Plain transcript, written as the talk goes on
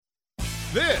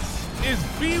This is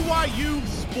BYU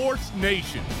Sports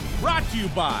Nation, brought to you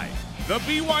by The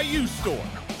BYU Store,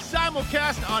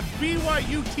 simulcast on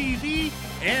BYU TV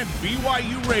and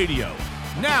BYU Radio.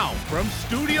 Now, from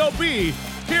Studio B,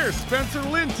 here's Spencer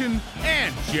Linton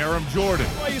and Jerem Jordan.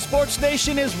 BYU Sports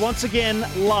Nation is once again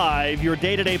live, your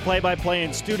day-to-day play-by-play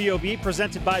in Studio B,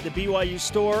 presented by the BYU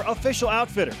Store, official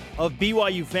outfitter of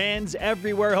BYU fans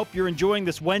everywhere. Hope you're enjoying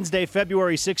this Wednesday,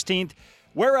 February 16th.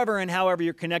 Wherever and however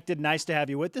you're connected, nice to have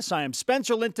you with us. I am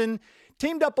Spencer Linton,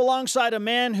 teamed up alongside a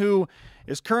man who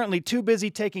is currently too busy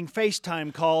taking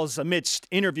FaceTime calls amidst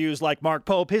interviews like Mark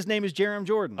Pope. His name is Jerem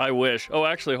Jordan. I wish. Oh,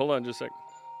 actually, hold on just a sec.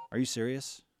 Are you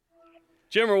serious?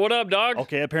 Jimmer, what up, dog?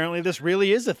 Okay, apparently this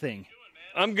really is a thing.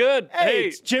 I'm good. Hey,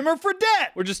 it's Jimmer Fredette.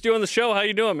 We're just doing the show. How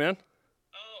you doing, man?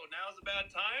 Oh, now's a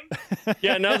bad time?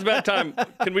 Yeah, now's a bad time.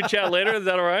 Can we chat later? Is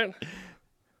that all right?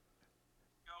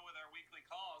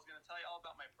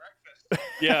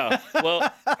 Yeah,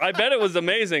 well, I bet it was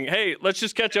amazing. Hey, let's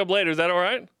just catch up later. Is that all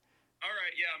right? All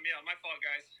right, yeah, my fault,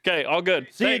 guys. Okay, all good.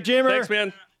 See you, Jimmer. Thanks,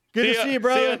 man. Good to see you,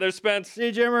 brother. See ya. There's Spence. See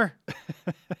you, Jimmer.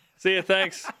 See you,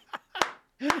 thanks.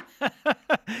 Jimmer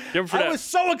Fredette. I was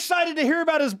so excited to hear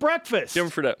about his breakfast.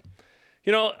 Jimmer Fredette.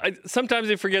 You know, sometimes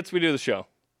he forgets we do the show,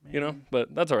 you know,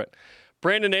 but that's all right.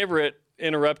 Brandon Averett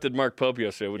interrupted Mark Pope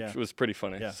yesterday, which was pretty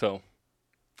funny. Yeah. So,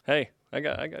 hey. I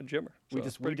got Jimmer. So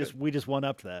we just one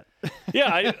upped that.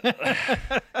 Yeah,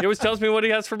 he always tells me what he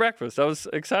has for breakfast. I was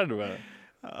excited about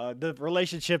it. The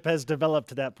relationship has developed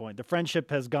to that point. The friendship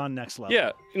has gone next level.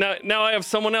 Yeah. Now I have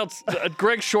someone else,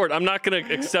 Greg Short. I'm not going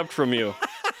to accept from you.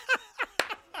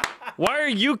 Why are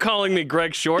you calling me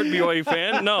Greg Short, BYU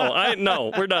fan?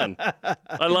 No, we're done.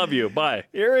 I love you. Bye.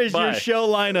 Here is your show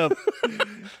lineup.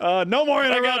 No more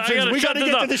interruptions. We got to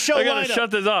get to the show lineup. I got to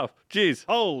shut this off. Jeez.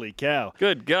 Holy cow.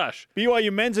 Good gosh.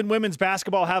 BYU men's and women's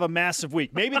basketball have a massive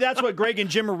week. Maybe that's what Greg and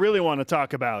Jimmer really want to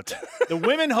talk about. The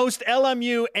women host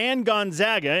LMU and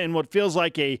Gonzaga in what feels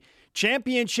like a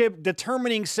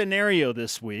championship-determining scenario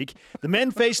this week. The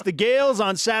men face the Gales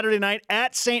on Saturday night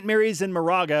at St. Mary's in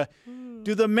Moraga.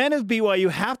 Do the men of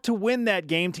BYU have to win that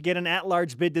game to get an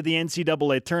at-large bid to the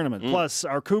NCAA tournament? Plus,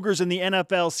 our Cougars in the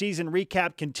NFL season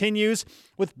recap continues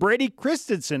with Brady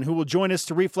Christensen, who will join us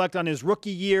to reflect on his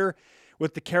rookie year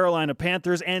with the Carolina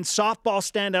Panthers, and softball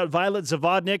standout Violet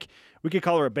Zavodnik. We could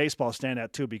call her a baseball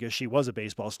standout, too, because she was a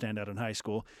baseball standout in high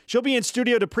school. She'll be in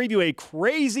studio to preview a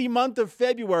crazy month of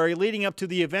February leading up to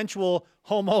the eventual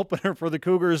home opener for the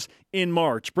Cougars in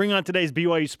March. Bring on today's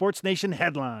BYU Sports Nation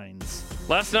headlines.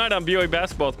 Last night on BYU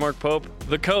Basketball with Mark Pope,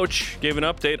 the coach gave an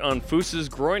update on Foos's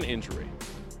groin injury.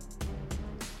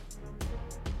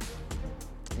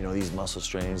 You know, these muscle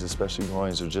strains, especially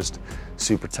groins, are just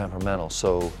super temperamental.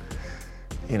 So,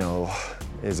 you know,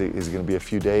 is it going to be a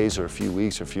few days or a few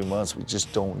weeks or a few months? We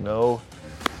just don't know.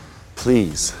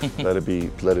 Please let it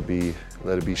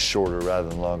be shorter rather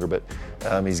than longer. But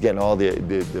he's getting all the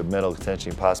medical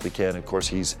attention he possibly can. Of course,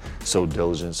 he's so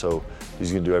diligent, so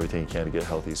he's going to do everything he can to get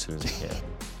healthy as soon as he can.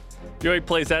 BYU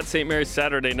plays at St. Mary's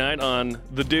Saturday night on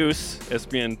The Deuce,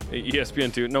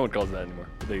 ESPN2. No one calls it that anymore,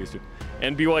 but they used to.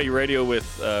 And BYU Radio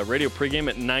with radio pregame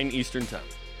at 9 Eastern time.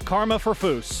 Karma for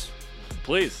Foos.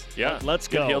 Please, yeah. Let's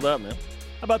go. Get healed up, man.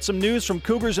 How about some news from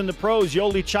Cougars in the pros?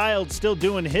 Yoli Child still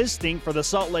doing his thing for the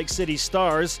Salt Lake City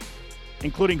Stars,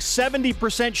 including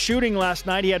 70% shooting last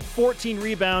night. He had 14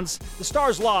 rebounds. The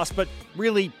Stars lost, but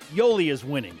really, Yoli is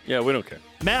winning. Yeah, we don't care.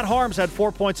 Matt Harms had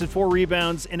 4 points and 4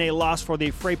 rebounds in a loss for the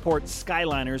Freyport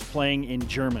Skyliners playing in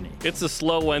Germany. It's a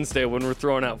slow Wednesday when we're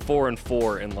throwing out 4 and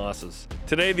 4 in losses.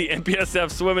 Today, the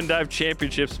MPSF Swim and Dive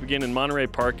Championships begin in Monterey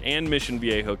Park and Mission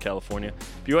Viejo, California.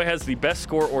 BYU has the best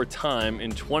score or time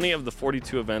in 20 of the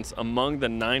 42 events among the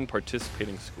 9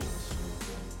 participating schools.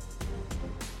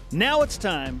 Now it's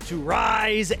time to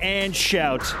rise and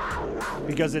shout,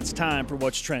 because it's time for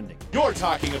What's Trending. You're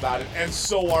talking about it, and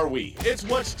so are we. It's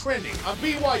What's Trending on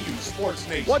BYU Sports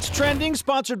Nation. What's Trending,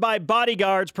 sponsored by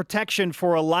Bodyguards, protection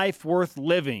for a life worth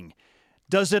living.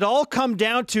 Does it all come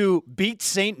down to beat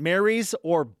St. Mary's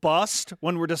or bust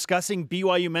when we're discussing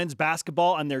BYU men's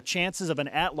basketball and their chances of an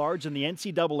at-large in the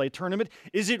NCAA tournament?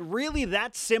 Is it really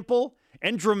that simple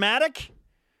and dramatic?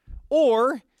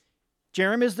 Or,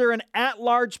 Jerem, is there an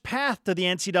at-large path to the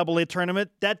NCAA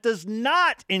tournament that does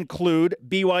not include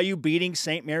BYU beating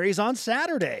St. Mary's on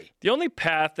Saturday? The only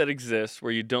path that exists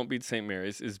where you don't beat St.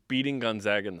 Mary's is beating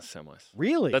Gonzaga in the semis.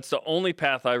 Really? That's the only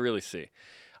path I really see.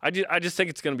 I just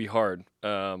think it's going to be hard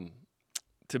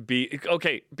to be –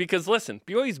 okay, because listen,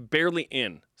 BYU's barely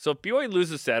in. So if BYU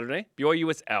loses Saturday, BYU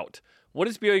is out. What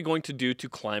is BYU going to do to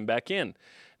climb back in?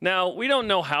 Now, we don't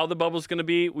know how the bubble's going to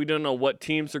be. We don't know what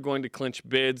teams are going to clinch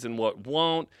bids and what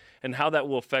won't, and how that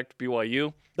will affect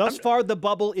BYU. Thus far, the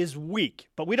bubble is weak,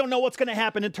 but we don't know what's going to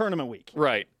happen in tournament week.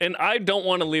 Right. And I don't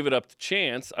want to leave it up to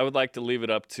chance. I would like to leave it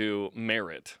up to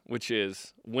merit, which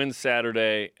is win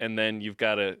Saturday, and then you've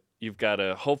got to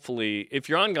hopefully, if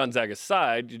you're on Gonzaga's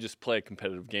side, you just play a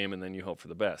competitive game and then you hope for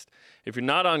the best. If you're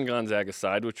not on Gonzaga's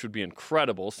side, which would be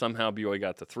incredible, somehow BYU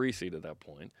got the 3 seed at that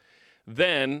point,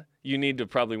 then you need to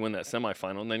probably win that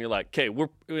semifinal. And then you're like, okay, we're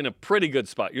in a pretty good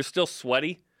spot. You're still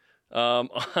sweaty on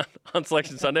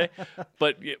Selection Sunday,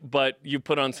 but you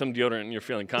put on some deodorant and you're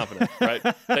feeling confident, right?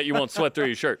 That you won't sweat through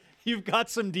your shirt. You've got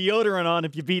some deodorant on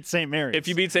if you beat St. Mary's. If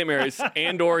you beat St. Mary's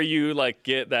and or you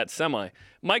get that semi.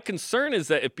 My concern is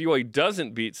that if BYU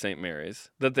doesn't beat St. Mary's,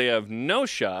 that they have no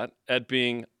shot at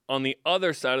being on the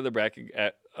other side of the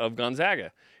bracket of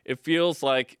Gonzaga. It feels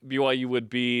like BYU would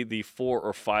be the 4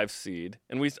 or 5 seed.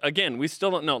 And we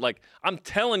still don't know. I'm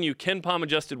telling you, KenPom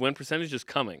adjusted win percentage is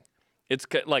coming. It's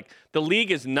like the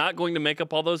league is not going to make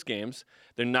up all those games.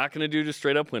 They're not going to do just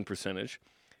straight up win percentage.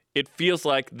 It feels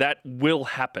like that will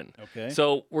happen. Okay.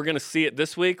 So we're going to see it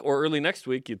this week or early next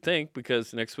week, you'd think,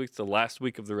 because next week's the last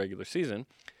week of the regular season.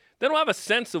 Then we'll have a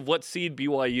sense of what seed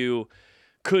BYU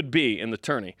could be in the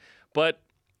tourney. But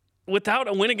without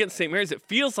a win against St. Mary's, it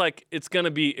feels like it's going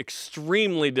to be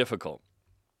extremely difficult.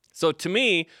 So to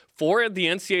me, for the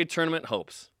NCAA tournament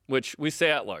hopes, which we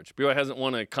say at large, BYU hasn't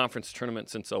won a conference tournament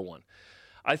since 2001.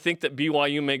 I think that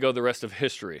BYU may go the rest of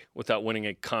history without winning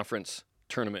a conference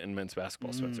tournament in men's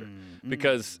basketball, Spencer,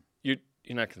 because you're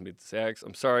not going to beat the Zags.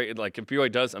 I'm sorry. If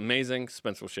BYU does, amazing.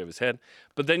 Spencer will shave his head.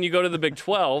 But then you go to the Big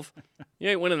 12, you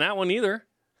ain't winning that one either.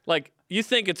 You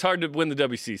think it's hard to win the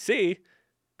WCC.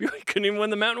 BYU couldn't even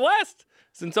win the Mountain West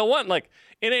since 2001.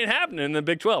 It ain't happening in the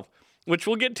Big 12, which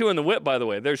we'll get to in the WHIP, by the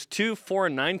way. There's 2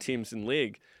 4-9 teams in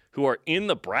league who are in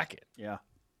the bracket. Yeah.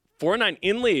 4-9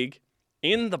 in league,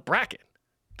 in the bracket.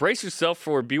 Brace yourself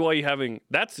for BYU having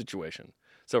that situation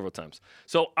several times.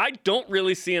 So I don't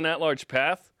really see an at-large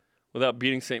path without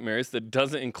beating St. Mary's that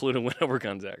doesn't include a win over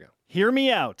Gonzaga. Hear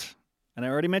me out. And I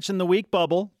already mentioned the week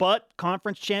bubble, but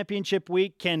conference championship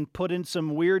week can put in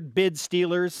some weird bid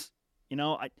stealers.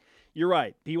 You're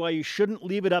right. BYU shouldn't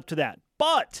leave it up to that.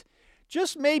 But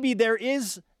just maybe there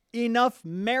is enough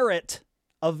merit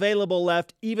available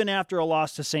left even after a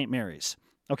loss to St. Mary's.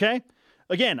 Okay?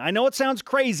 Again, I know it sounds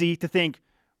crazy to think,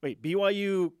 wait,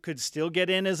 BYU could still get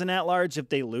in as an at-large if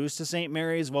they lose to St.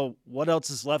 Mary's? Well, what else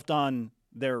is left on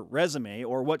their resume,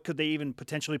 or what could they even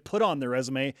potentially put on their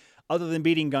resume other than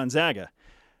beating Gonzaga?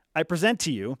 I present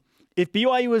to you, if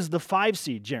BYU is the 5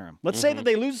 seed, Jerem, let's say that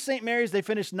they lose to St. Mary's, they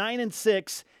finish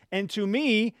 9-6, and to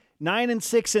me,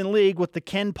 9-6 in league with the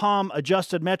KenPom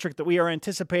adjusted metric that we are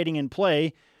anticipating in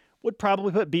play would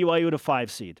probably put BYU at a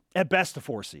 5 seed, at best a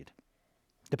 4 seed,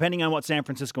 depending on what San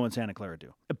Francisco and Santa Clara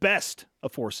do. At best, a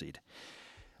 4 seed.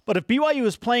 But if BYU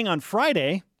is playing on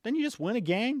Friday, then you just win a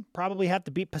game, probably have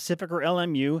to beat Pacific or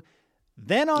LMU.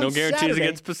 Then on no guarantees Saturday,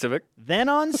 against Pacific. Then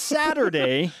on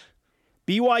Saturday,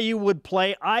 BYU would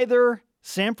play either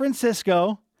San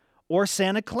Francisco or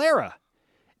Santa Clara.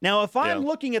 Now, if I'm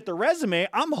looking at the resume,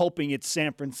 I'm hoping it's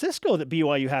San Francisco that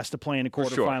BYU has to play in a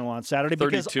quarterfinal on Saturday,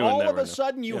 because all of a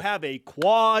sudden you have a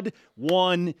quad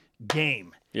 1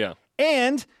 game. Yeah.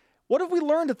 And what have we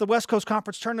learned at the West Coast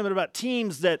Conference Tournament about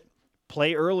teams that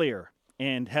play earlier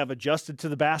and have adjusted to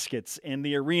the baskets and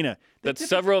the arena? That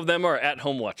several of them are at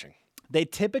home watching. They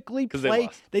typically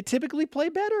play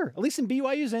better, at least in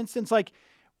BYU's instance. When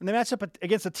they match up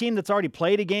against a team that's already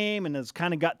played a game and has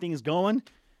kind of got things going,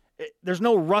 there's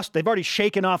no rust. They've already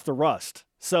shaken off the rust.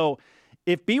 So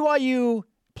if BYU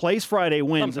plays Friday,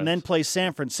 wins, and then plays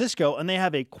San Francisco, and they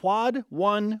have a quad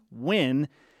 1 win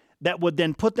that would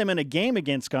then put them in a game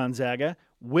against Gonzaga,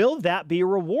 will that be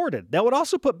rewarded? That would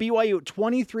also put BYU at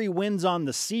 23 wins on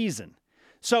the season.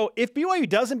 So if BYU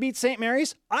doesn't beat St.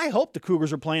 Mary's, I hope the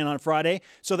Cougars are playing on Friday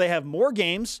so they have more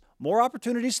games, more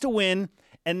opportunities to win,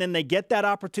 and then they get that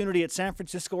opportunity at San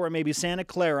Francisco or maybe Santa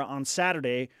Clara on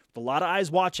Saturday with a lot of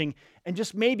eyes watching. And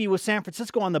just maybe with San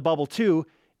Francisco on the bubble too,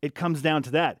 it comes down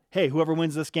to that. Hey, whoever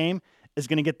wins this game is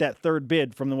going to get that 3rd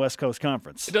bid from the West Coast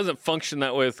Conference. It doesn't function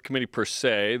that way with the committee per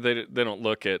se. They don't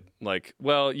look at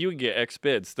you get X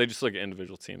bids. They just look at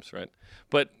individual teams, right?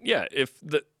 But yeah, if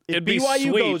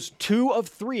BYU goes 2 of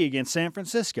 3 against San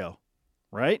Francisco,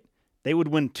 right? They would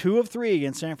win 2 of 3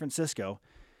 against San Francisco.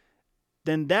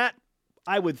 Then that,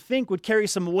 I would think, would carry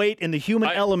some weight in the human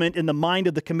element in the mind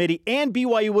of the committee, and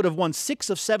BYU would have won 6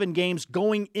 of 7 games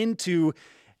going into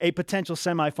a potential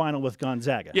semifinal with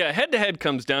Gonzaga. Yeah, head-to-head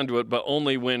comes down to it, but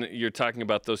only when you're talking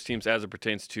about those teams as it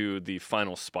pertains to the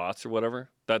final spots or whatever.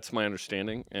 That's my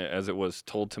understanding, as it was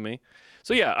told to me.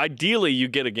 So, yeah, ideally you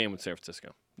get a game with San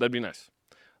Francisco. That'd be nice.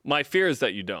 My fear is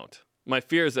that you don't. My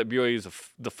fear is that BYU is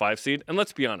the 5 seed. And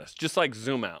let's be honest, just like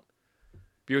zoom out.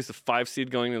 BYU is the 5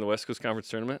 seed going into the West Coast Conference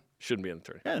Tournament. Shouldn't be in the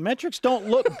tournament. Yeah, the metrics don't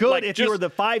look good Like, if just- you were the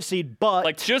 5 seed, but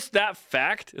Like, just that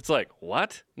fact, it's like,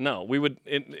 what? No, we would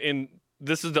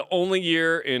this is the only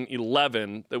year in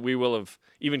 11 that we will have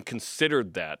even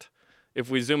considered that.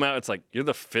 If we zoom out, it's like, you're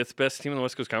the 5th best team in the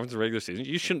West Coast Conference in the regular season.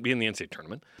 You shouldn't be in the NCAA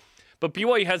tournament. But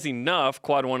BYU has enough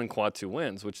quad 1 and quad 2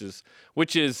 wins, which is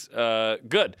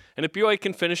good. And if BYU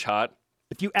can finish hot,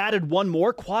 if you added one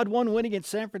more quad 1 win against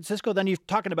San Francisco, then you're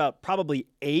talking about probably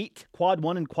 8 quad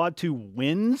 1 and quad 2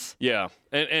 wins. yeah.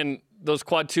 And those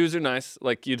quad 2s are nice.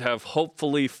 Like, you'd have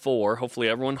hopefully 4. Hopefully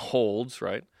everyone holds,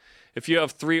 right? If you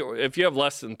have 3, or if you have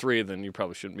less than 3, then you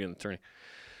probably shouldn't be in the tourney.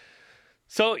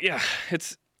 So, yeah,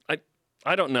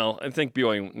 I don't know. I think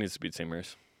BYU needs to beat St.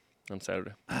 Mary's on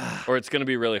Saturday, or it's going to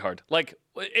be really hard. Like,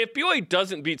 if BYU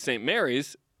doesn't beat St.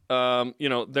 Mary's, they're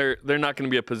not going to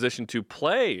be in a position to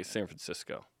play San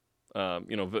Francisco,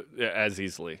 as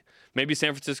easily. Maybe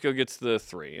San Francisco gets the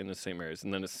 3 in the St. Mary's,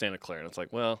 and then it's Santa Clara, and it's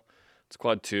like, well, it's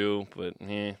quad 2, but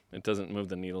it doesn't move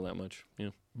the needle that much. Yeah.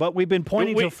 But we've been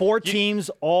pointing But to 4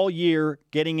 teams all year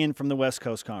getting in from the West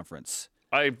Coast Conference.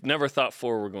 I never thought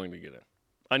 4 were going to get in.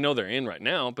 I know they're in right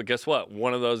now, but guess what?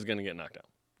 One of those is going to get knocked out.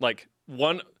 Like,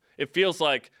 it feels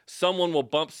like someone will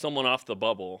bump someone off the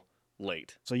bubble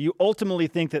late. So you ultimately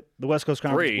think that the West Coast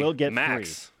Conference 3 will get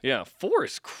max. Yeah, 4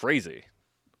 is crazy.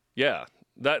 Yeah,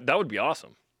 that would be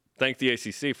awesome. Thank the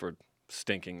ACC for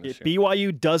stinking 3. this If year.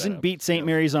 BYU doesn't beat St. Yeah.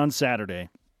 Mary's on Saturday,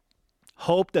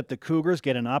 hope that the Cougars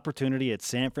get an opportunity at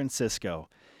San Francisco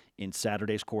in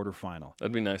Saturday's quarterfinal,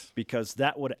 That'd be nice. because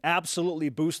that would absolutely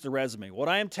boost the resume. What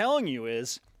I am telling you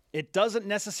is it doesn't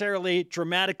necessarily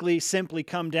dramatically simply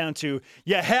come down to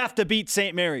you have to beat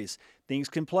St. Mary's. Things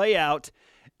can play out.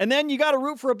 And then you got to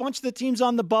root for a bunch of the teams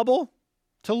on the bubble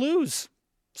to lose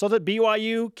so that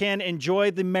BYU can enjoy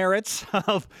the merits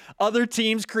of other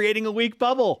teams creating a weak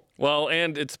bubble. Well,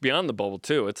 and it's beyond the bubble,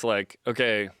 too. It's like,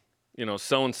 okay,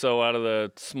 so-and-so out of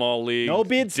the small league. No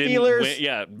bid didn't Steelers. win.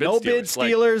 Yeah, No bid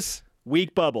Like, Steelers.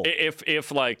 Weak bubble. If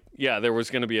there was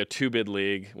going to be a 2-bid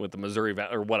league with the Missouri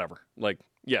or whatever. Like,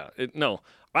 yeah, no.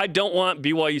 I don't want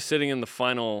BYU sitting in the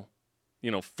final,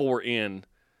 4 in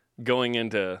going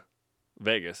into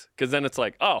Vegas, because then it's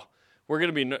like, oh, we're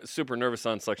going to be super nervous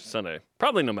on Selection Sunday,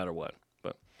 probably no matter what.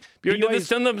 But BYU did this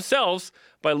to themselves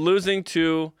by losing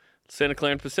to Santa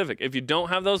Clara and Pacific. If you don't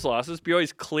have those losses,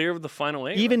 BYU's clear of the final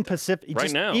 8. Even Pacific.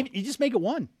 now. You just make it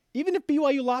 1. Even if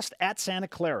BYU lost at Santa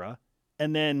Clara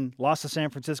and then lost to San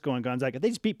Francisco and Gonzaga, they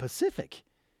just beat Pacific,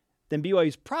 then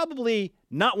BYU's probably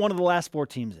not one of the last 4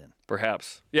 teams in.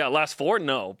 Perhaps. Yeah, last 4,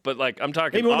 no. But, I'm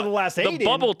talking Maybe one of the last 8 The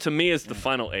bubble, to me, is the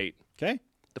final 8. Okay.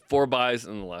 The 4 buys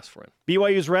and the last 4 in.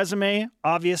 BYU's resume,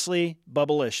 obviously,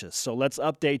 bubblicious. So let's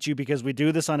update you, because we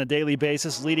do this on a daily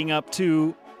basis leading up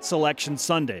to Selection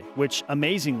Sunday, which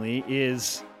amazingly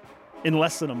is in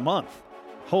less than a month.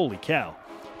 Holy cow.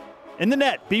 In the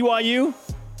net, BYU,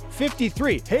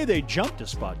 53. Hey, they jumped a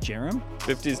spot, Jerem.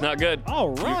 50 is not good.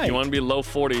 All right. You want to be low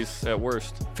 40s at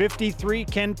worst. 53,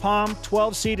 Ken Palm,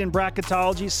 12 seed in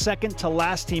bracketology, second to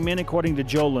last team in, according to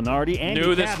Joe Lenardi. Andy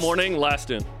New this Katz, morning,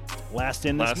 last in. Last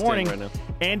in this Last in morning. right now.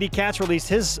 Andy Katz released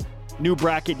his new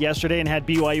bracket yesterday and had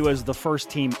BYU as the first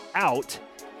team out.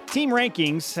 Team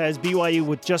rankings has BYU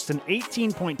with just an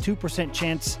 18.2%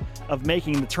 chance of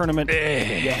making the tournament.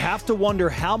 You have to wonder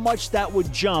how much that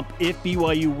would jump if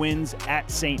BYU wins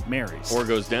at St. Mary's. Or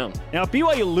goes down. Now, if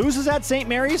BYU loses at St.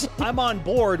 Mary's, I'm on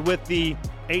board with the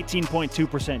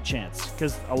 18.2% chance,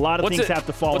 because a lot of things have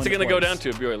to fall What's it into going to go place. down to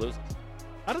if BYU loses?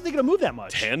 I don't think it'll move that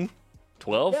much. 10?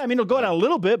 12? Yeah, I mean, it'll go down a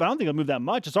little bit, but I don't think it'll move that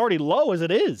much. It's already low as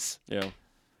it is. Yeah.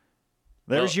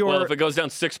 There's Well, if it goes down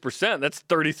 6%, that's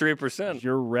 33%.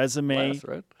 your resume Last,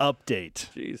 right? update.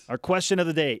 Jeez. Our question of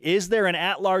the day: is there an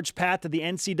at-large path to the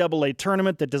NCAA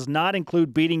tournament that does not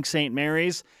include beating St.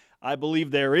 Mary's? I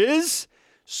believe there is.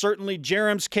 Certainly,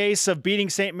 Jerem's case of beating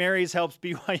St. Mary's helps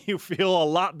BYU feel a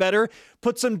lot better.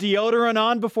 Put some deodorant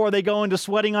on before they go into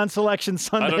sweating on Selection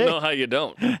Sunday. I don't know how you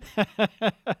don't.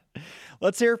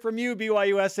 Let's hear from you,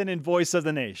 BYUSN and Voice of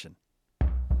the Nation.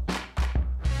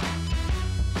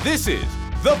 This is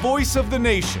the Voice of the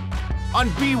Nation on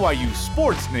BYU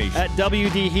Sports Nation. At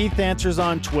WD Heath answers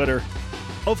on Twitter,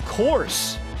 of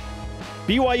course,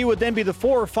 BYU would then be the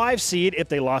 4 or 5 seed if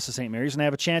they lost to St. Mary's and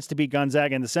have a chance to beat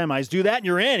Gonzaga in the semis. Do that and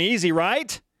you're in. Easy,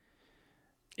 right?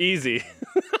 Easy.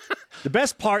 The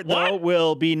best part, though,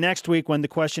 will be next week when the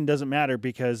question doesn't matter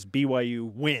because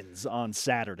BYU wins on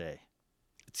Saturday.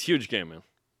 It's a huge game, man.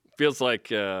 Feels like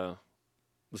the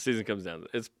season comes down.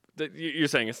 You're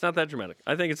saying it's not that dramatic.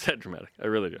 I think it's that dramatic. I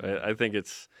really do. I think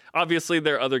it's obviously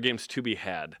there are other games to be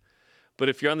had, but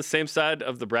if you're on the same side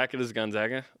of the bracket as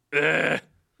Gonzaga,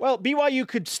 well, BYU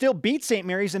could still beat St.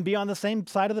 Mary's and be on the same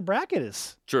side of the bracket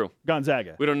as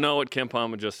Gonzaga. We don't know what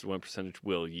KenPom adjusted win percentage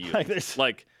will yield.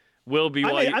 Will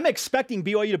BYU? I'm expecting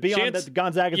BYU to be on the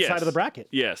Gonzaga side of the bracket.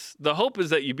 Yes. The hope is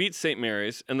that you beat St.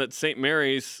 Mary's and that St.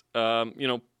 Mary's,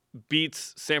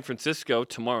 beats San Francisco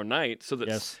tomorrow night so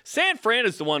that San Fran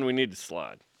is the one we need to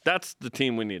slide. That's the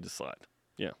team we need to slide.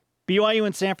 Yeah. BYU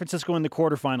and San Francisco in the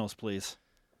quarterfinals, please.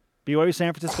 BYU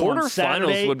San Francisco on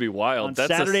Saturday. Quarterfinals would be wild. On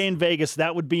Saturday in Vegas,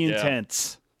 that would be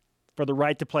intense for the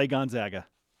right to play Gonzaga.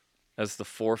 As the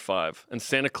 4-5. And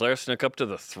Santa Clara snuck up to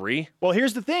the 3? Well,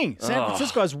 here's the thing. San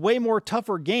Francisco has way more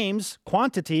tougher games,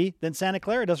 quantity, than Santa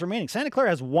Clara does remaining. Santa Clara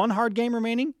has one hard game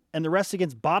remaining, and the rest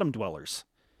against bottom dwellers.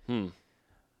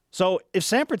 So if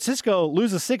San Francisco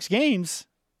loses 6 games,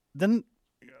 then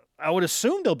I would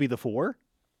assume they'll be the 4.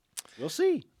 We'll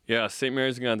see. Yeah, St.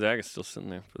 Mary's and Gonzaga is still sitting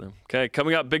there for them. Okay,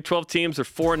 coming up, Big 12 teams are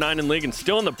 4-9 in league and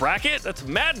still in the bracket? That's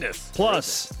madness.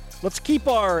 Plus, let's keep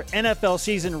our NFL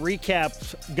season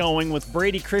recap going with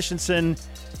Brady Christensen,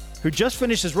 who just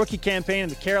finished his rookie campaign in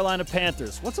the Carolina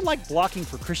Panthers. What's it like blocking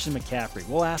for Christian McCaffrey?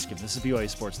 We'll ask him. This is BYU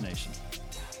Sports Nation.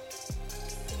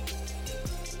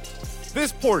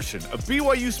 This portion of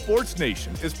BYU Sports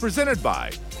Nation is presented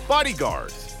by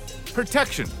Bodyguards.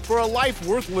 Protection for a life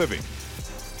worth living.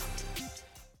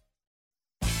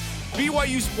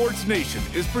 BYU Sports Nation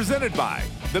is presented by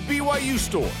The BYU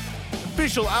Store,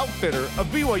 official outfitter of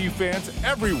BYU fans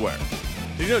everywhere.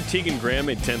 Did you know Tegan Graham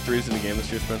made 10 threes in the game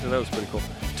this year, Spencer? That was pretty cool.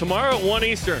 Tomorrow at 1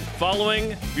 Eastern,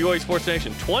 following BYU Sports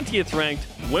Nation, 20th ranked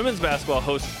women's basketball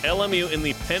hosts LMU in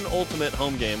the penultimate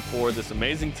home game for this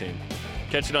amazing team.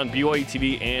 Catch it on BYU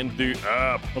TV and the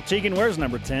app. Well, Tegan wears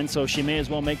number 10, so she may as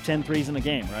well make 10 threes in a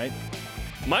game, right?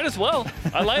 Might as well.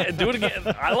 I like it. Do it again.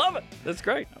 I love it. That's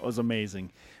great. That was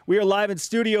amazing. We are live in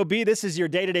Studio B. This is your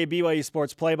day-to-day BYU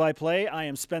Sports play-by-play. I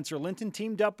am Spencer Linton,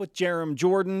 teamed up with Jerem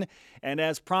Jordan. And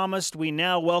as promised, we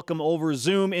now welcome over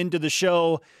Zoom into the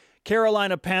show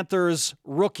Carolina Panthers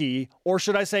rookie, or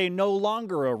should I say no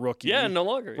longer a rookie? Yeah, no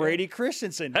longer. Brady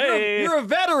Christensen. Hey. You're a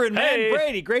veteran, man.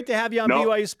 Brady, great to have you on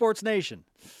BYU Sports Nation.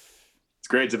 It's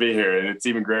great to be here, and it's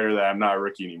even greater that I'm not a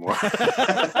rookie anymore.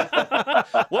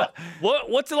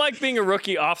 What's it like being a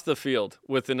rookie off the field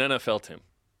with an NFL team?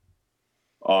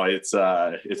 Oh, it's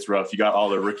rough. You got all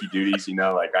the rookie duties,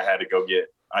 like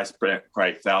I spent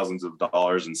probably thousands of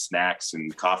dollars in snacks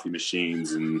and coffee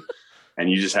machines and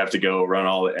you just have to go run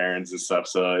all the errands and stuff.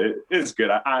 So it's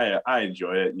good. I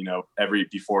enjoy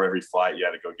it. Before every flight, you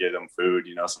had to go get them food.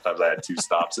 Sometimes I had 2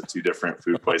 stops at 2 different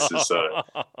food places. So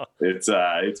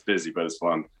it's busy, but it's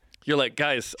fun. You're like,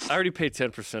 guys, I already paid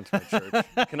 10% to my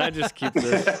church. Can I just keep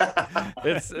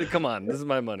this? Come on, this is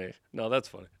my money. No, that's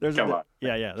funny. There's a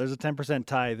 10%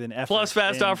 tithe in effort. Plus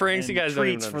fast offerings. You guys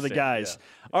treats don't even for the guys.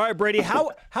 Yeah. All right, Brady,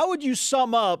 how would you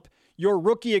sum up your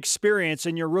rookie experience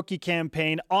and your rookie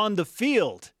campaign on the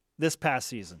field this past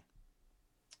season?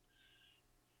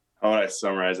 How would I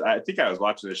summarize? I think I was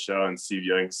watching this show and Steve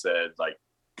Young said,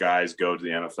 guys go to the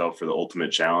NFL for the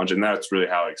ultimate challenge. And that's really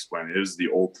how I explained it. It was the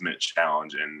ultimate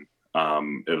challenge. And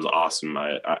it was awesome.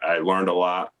 I learned a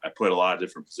lot. I played a lot of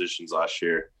different positions last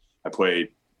year. I played,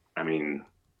 in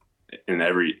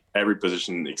every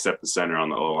position except the center on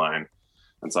the O-line.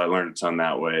 And so I learned a ton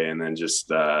that way. And then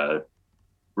just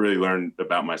really learned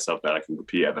about myself that I can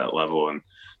compete at that level. And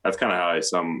that's kind of how I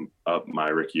sum up my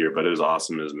rookie year. But it was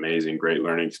awesome. It was amazing. Great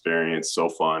learning experience. So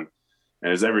fun.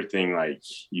 And it's everything like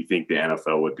you think the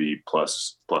NFL would be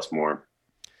plus more.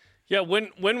 Yeah,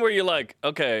 when were you like,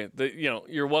 okay,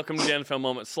 you're welcome to the NFL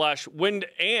moment /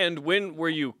 when were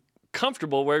you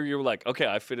comfortable where you were like, okay,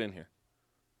 I fit in here?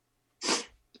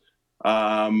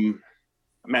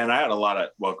 Man, I had a lot of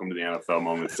welcome to the NFL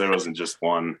moments. There wasn't just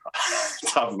one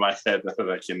top of my head that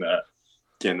I can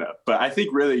but I think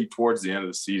really towards the end of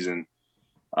the season,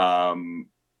 probably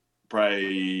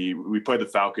we played the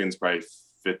Falcons probably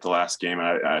fifth to last game.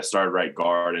 I started right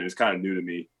guard, and it's kind of new to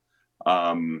me.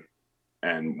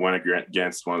 And went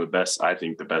against one of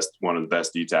the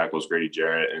best D tackles, Grady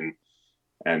Jarrett,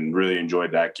 and really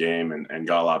enjoyed that game and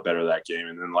got a lot better that game.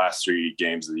 And then the last 3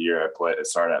 games of the year I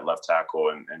started at left tackle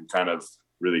and kind of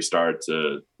really started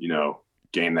to,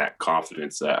 gain that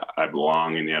confidence that I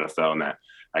belong in the NFL and that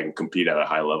I can compete at a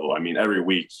high level. Every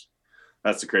week,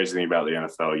 that's the crazy thing about the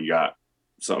NFL. You got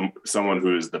someone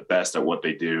who is the best at what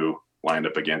they do lined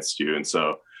up against you. And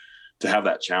so to have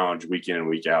that challenge week in and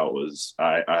week out was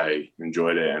I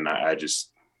enjoyed it, and I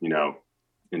just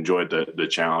enjoyed the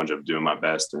challenge of doing my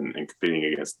best and competing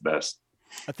against the best.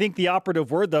 I think the operative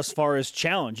word thus far is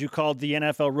challenge. You called the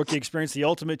NFL rookie experience the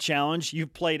ultimate challenge.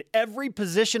 You've played every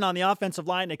position on the offensive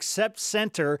line except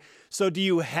center. So do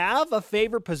you have a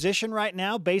favorite position right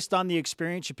now based on the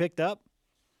experience you picked up?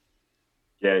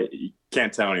 Yeah, you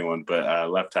can't tell anyone,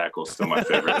 but left tackle is still my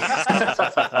favorite.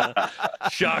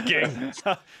 Shocking.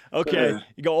 Okay,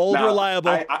 you go old,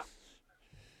 reliable.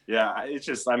 It's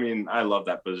just, I love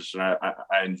that position. I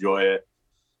enjoy it.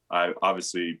 I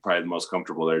obviously probably the most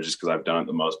comfortable there just because I've done it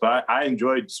the most. But I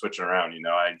enjoyed switching around.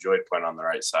 I enjoyed playing on the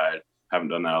right side. Haven't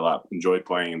done that a lot. Enjoyed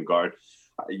playing in the guard.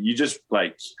 You just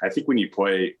I think when you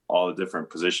play all the different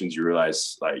positions, you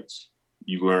realize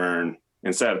you learn,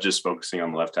 instead of just focusing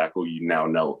on the left tackle, you now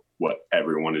know what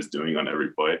everyone is doing on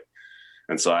every play.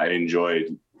 And so I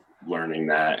enjoyed learning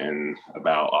that and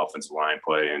about offensive line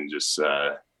play and just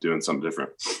doing something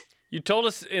different. You told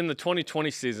us in the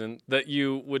 2020 season that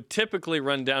you would typically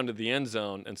run down to the end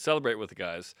zone and celebrate with the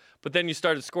guys, but then you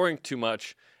started scoring too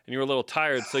much and you were a little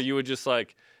tired, so you would just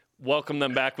welcome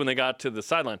them back when they got to the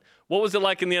sideline. What was it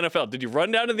like in the NFL? Did you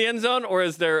run down to the end zone, or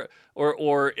is there,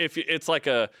 or if it's like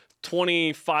a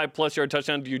 25-plus yard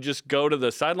touchdown, do you just go to the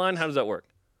sideline? How does that work?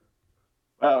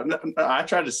 No, I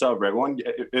tried to celebrate.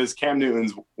 It was Cam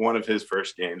Newton's one of his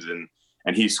first games, and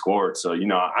he scored. So,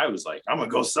 I was like, I'm going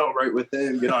to go celebrate with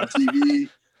him, get on TV.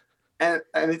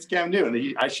 and it's Cam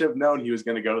Newton. I should have known he was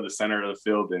going to go to the center of the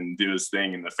field and do his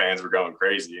thing, and the fans were going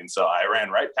crazy. And so I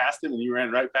ran right past him, and he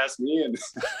ran right past me, and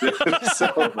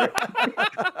celebrate.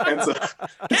 And so,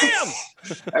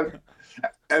 Damn!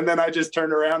 And then I just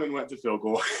turned around and went to field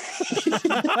goal.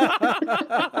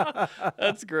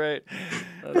 That's great.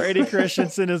 Brady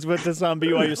Christensen is with us on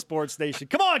BYU Sports Nation.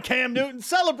 Come on, Cam Newton,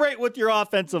 celebrate with your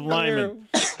offensive lineman.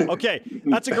 Okay,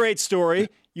 that's a great story.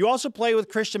 You also play with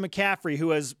Christian McCaffrey,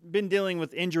 who has been dealing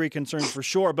with injury concerns for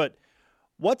sure. But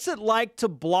what's it like to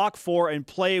block for and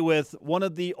play with one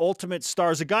of the ultimate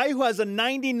stars, a guy who has a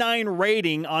 99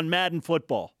 rating on Madden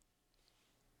Football?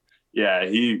 Yeah,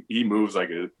 he moves like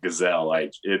a gazelle.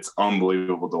 It's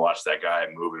unbelievable to watch that guy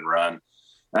move and run.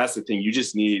 That's the thing. You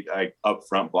just need up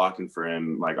front blocking for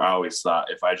him. I always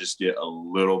thought, if I just get a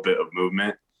little bit of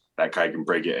movement, that guy can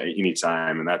break it at any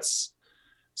time. And that's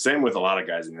same with a lot of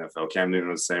guys in the NFL. Cam Newton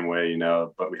was the same way,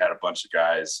 but we had a bunch of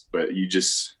guys. But you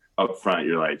just up front,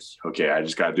 you're like, okay, I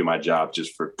just got to do my job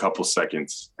just for a couple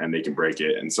seconds and they can break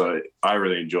it. And so I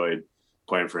really enjoyed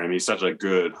playing for him. He's such a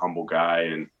good, humble guy,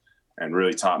 and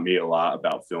really taught me a lot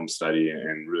about film study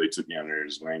and really took me under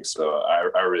his wing. So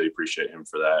I really appreciate him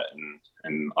for that.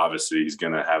 And obviously he's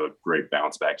going to have a great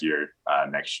bounce back year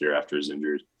next year after his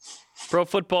injury. Pro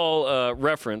Football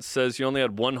Reference says you only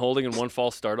had one holding and one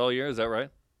false start all year. Is that right?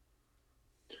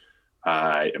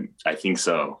 I think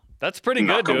so. That's pretty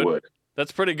good, dude. Wood.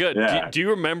 That's pretty good. Yeah. Do you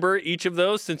remember each of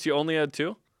those since you only had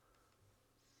two?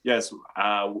 Yes.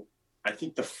 I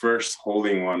think the first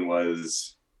holding one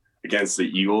was against the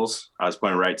Eagles. I was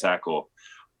playing right tackle,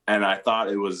 and I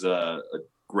thought it was a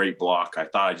great block. I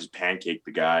thought I just pancaked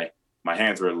the guy. My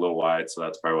hands were a little wide, so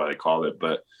that's probably why they called it.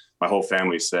 But my whole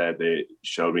family said, they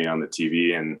showed me on the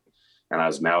TV, and I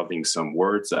was mouthing some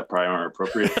words that probably aren't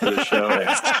appropriate for the show.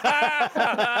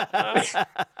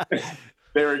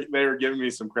 They were giving me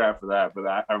some crap for that, but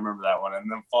I remember that one. And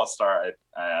then false start,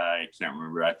 I can't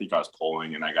remember. I think I was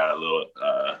pulling, and I got a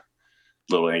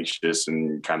little anxious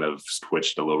and kind of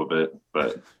twitched a little bit,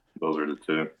 but those are the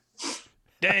two.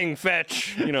 Dang,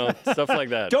 fetch, stuff like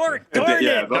that. Darn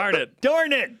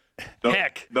it.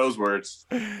 Heck. Those words.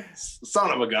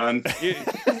 Son of a gun.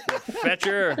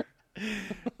 Fetcher.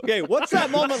 Okay, what's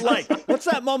that moment like? What's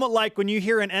that moment like when you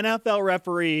hear an NFL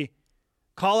referee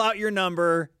call out your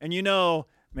number and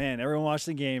man, everyone watched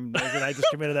the game knows that I just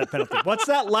committed that penalty. What's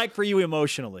that like for you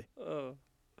emotionally?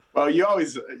 Well, you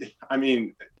always,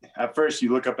 at first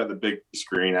you look up at the big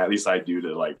screen, at least I do,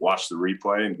 to watch the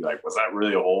replay and be like, was that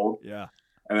really a hold? Yeah.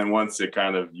 And then once it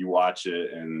you watch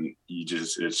it and you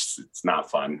just, it's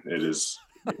not fun. It is.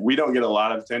 We don't get a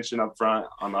lot of attention up front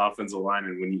on the offensive line.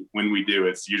 And when we do,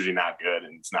 it's usually not good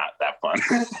and it's not that fun.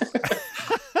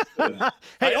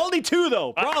 Hey, only two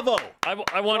though. Bravo.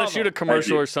 I want to shoot a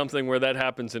commercial or something where that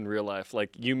happens in real life.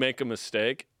 You make a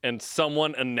mistake and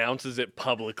someone announces it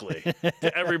publicly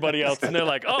to everybody else, and they're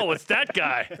like, "Oh, it's that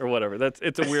guy," or whatever.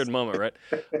 It's a weird moment, right?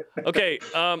 Okay,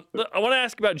 I want to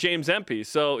ask about James Empey.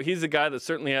 So he's a guy that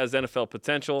certainly has NFL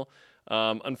potential.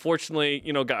 Unfortunately,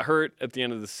 got hurt at the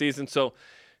end of the season. So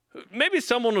maybe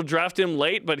someone will draft him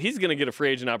late, but he's going to get a free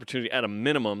agent opportunity at a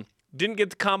minimum. didn't get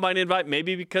the combine invite,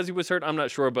 maybe because he was hurt. I'm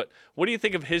not sure. But what do you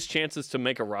think of his chances to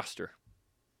make a roster?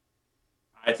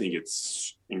 I think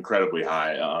it's incredibly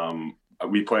high.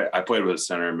 I played with a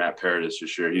center, Matt Paradis,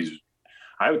 this year.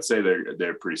 I would say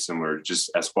they're pretty similar,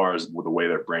 just as far as with the way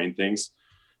their brain thinks.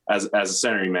 As a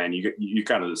centering man, you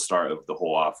kind of the start of the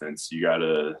whole offense. You got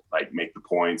to like make the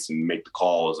points and make the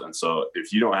calls. And so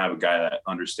if you don't have a guy that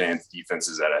understands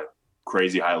defenses at a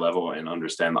crazy high level and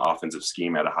understand the offensive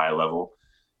scheme at a high level,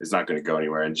 it's not going to go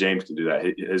anywhere. And James can do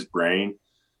that. His brain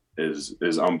is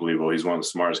unbelievable. He's one of the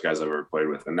smartest guys I've ever played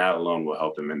with, and that alone will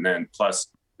help him. And then plus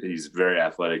he's very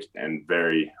athletic and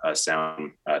very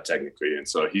sound technically. And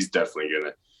so he's definitely going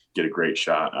to get a great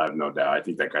shot. I have no doubt. I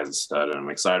think that guy's a stud, and I'm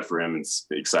excited for him and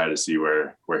excited to see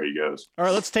where he goes. All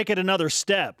right, let's take it another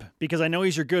step, because I know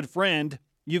he's your good friend.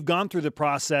 You've gone through the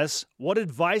process. What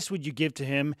advice would you give to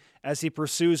him as he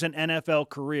pursues an NFL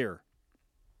career?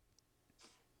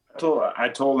 I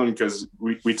told him, because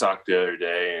we talked the other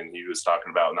day, and he was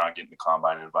talking about not getting the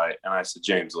combine invite. And I said,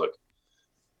 James, look,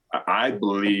 I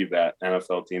believe that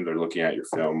NFL teams are looking at your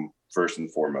film first and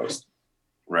foremost.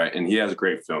 Right. And he has a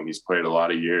great film. He's played a lot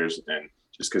of years, and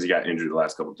just because he got injured the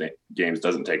last couple of games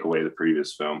doesn't take away the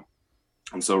previous film.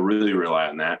 And so really rely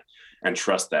on that and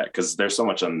trust that, because there's so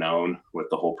much unknown with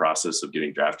the whole process of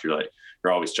getting drafted.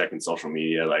 You're always checking social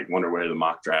media, like wonder where the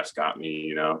mock drafts got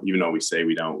me, even though we say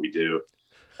we don't, we do.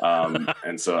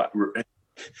 And so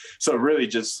really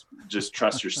just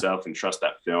trust yourself and trust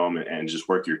that film and just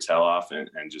work your tail off and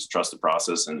just trust the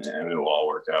process and it will all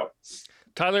work out.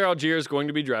 Tyler Allgeier is going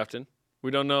to be drafted. We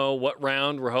don't know what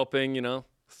round. We're hoping,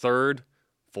 third,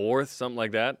 fourth, something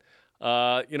like that.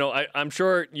 I'm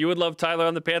sure you would love Tyler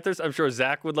on the Panthers. I'm sure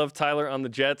Zach would love Tyler on the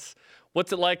Jets.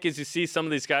 What's it like as you see some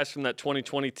of these guys from that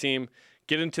 2020 team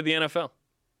get into the NFL?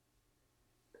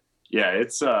 Yeah,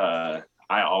 it's I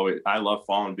love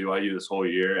following BYU this whole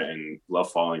year and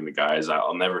love following the guys.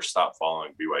 I'll never stop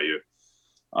following BYU.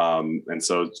 And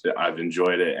so I've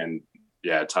enjoyed it. And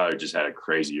yeah, Tyler just had a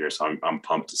crazy year. So I'm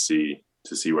pumped to see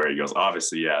where he goes.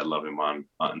 Obviously, yeah, I love him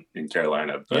in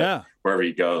Carolina, but wherever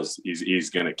he goes, he's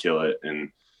going to kill it. And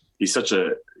he's such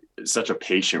a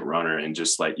patient runner and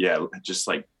just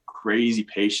crazy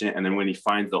patient. And then when he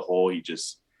finds the hole,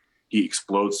 he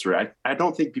explodes through. I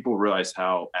don't think people realize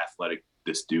how athletic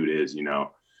this dude is,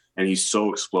 and he's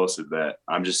so explosive that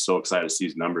I'm just so excited to see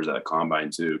his numbers at a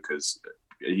combine too, because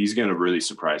he's going to really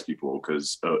surprise people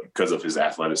because of his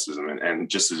athleticism and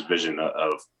just his vision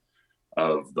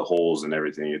of the holes and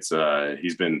everything. It's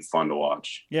he's been fun to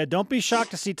watch. Yeah, don't be shocked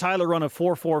to see Tyler run a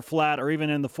 4.4 flat or even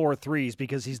in the 4.3s,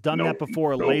 because he's done that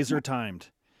before, laser timed.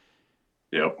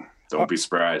 Yep, don't be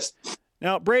surprised.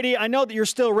 Now, Brady, I know that you're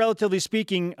still, relatively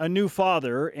speaking, a new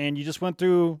father, and you just went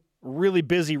through a really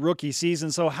busy rookie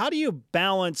season. So how do you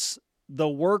balance the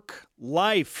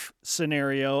work-life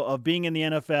scenario of being in the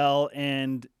NFL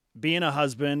and being a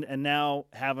husband and now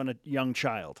having a young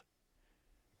child?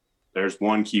 There's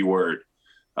one key word,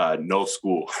 no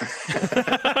school.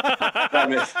 that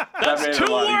made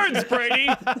 2 words, Brady.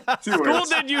 2 School words.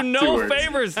 did you no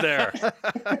favors there.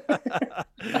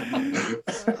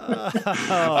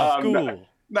 School.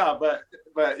 No,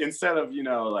 but instead of,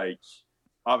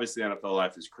 obviously NFL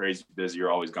life is crazy busy.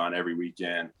 You're always gone every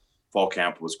weekend. Fall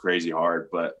camp was crazy hard.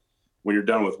 But when you're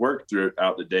done with work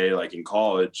throughout the day, like in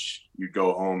college, you'd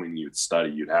go home and you'd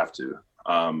study. You'd have to.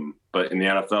 But in the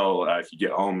NFL, if you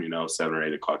get home, 7 or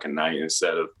 8 o'clock at night,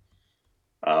 instead of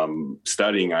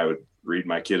studying, I would read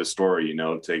my kid a story,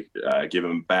 give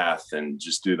him a bath and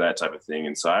just do that type of thing.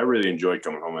 And so I really enjoyed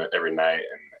coming home every night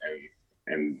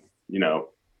and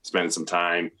spending some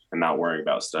time and not worrying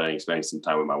about studying, spending some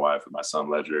time with my wife and my son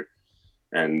Ledger.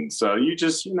 And so you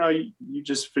just, you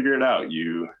just figure it out.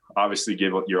 You obviously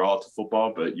give your all to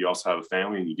football, but you also have a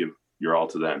family and you give your all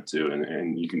to them too.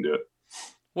 And you can do it.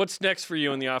 What's next for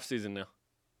you in the off season now?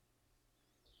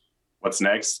 What's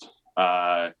next?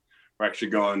 We're actually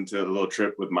going to a little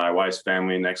trip with my wife's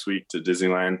family next week to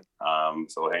Disneyland.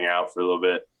 So we'll hang out for a little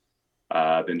bit.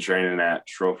 I've been training at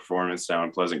Shore Performance down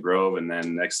in Pleasant Grove. And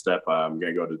then next step, I'm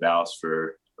going to go to Dallas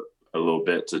for a little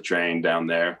bit to train down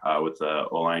there with the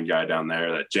O-line guy down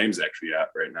there that James is actually at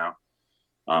right now.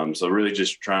 So really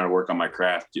just trying to work on my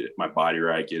craft, get my body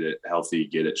right, get it healthy,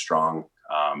 get it strong,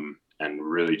 and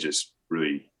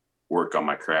really work on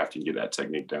my craft and get that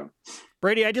technique down.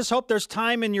 Brady, I just hope there's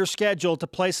time in your schedule to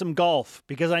play some golf,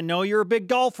 because I know you're a big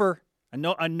golfer. I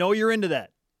know you're into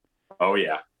that. Oh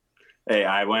yeah. Hey,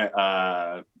 I went,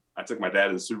 I took my dad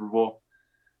to the Super Bowl.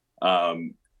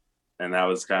 And that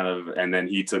was and then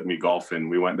he took me golfing.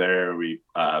 We went there. We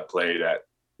played at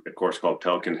a course called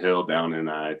Pelican Hill down in,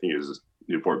 I think it was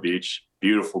Newport Beach.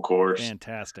 Beautiful course.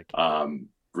 Fantastic.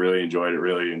 really enjoyed it.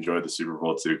 Really enjoyed the Super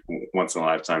Bowl too. Once in a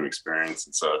lifetime experience.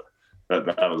 And so that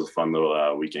was a fun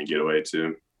little weekend getaway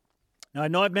too. Now, I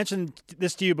know I've mentioned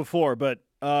this to you before, but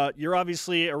you're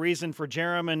obviously a reason for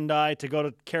Jerem and I to go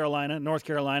to North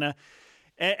Carolina,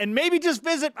 and maybe just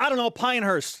visit, I don't know,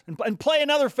 Pinehurst and play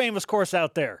another famous course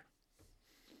out there.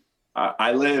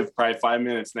 I live probably 5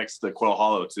 minutes next to Quail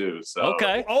Hollow too. So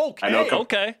Okay. I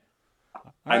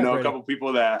know Brady. a couple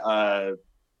people that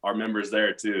are members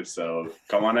there too. So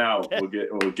come on out.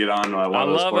 We'll get on one of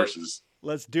those courses.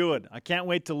 Let's do it. I can't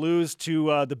wait to lose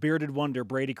to the bearded wonder,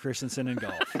 Brady Christensen, in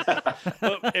golf.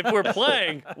 If we're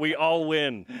playing, we all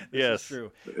win. Yes.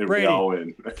 True. We Brady, all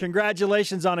win.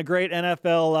 Congratulations on a great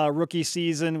NFL rookie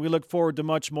season. We look forward to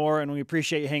much more, and we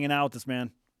appreciate you hanging out with us,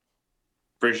 man.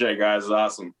 Appreciate it, guys. It's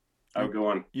awesome. Have a good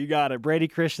one. You got it. Brady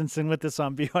Christensen with us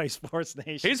on BYU Sports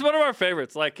Nation. He's one of our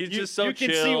favorites. Like, he's just so you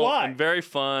can chill see why. and very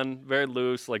fun, very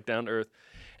loose, like down to earth.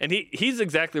 And he's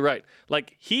exactly right.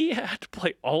 Like, he had to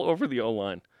play all over the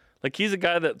O-line. Like, he's a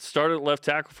guy that started at left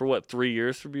tackle for, 3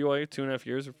 years for BYU, 2.5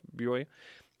 years for BYU.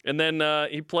 And then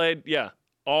he played,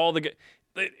 all the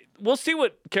 – we'll see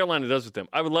what Carolina does with him.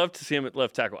 I would love to see him at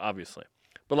left tackle, obviously.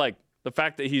 But, like, the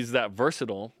fact that he's that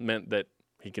versatile meant that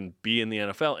he can be in the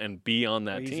NFL and be on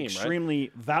that team, right? Extremely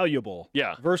valuable.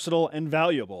 Yeah. Versatile and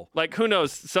valuable. Like, who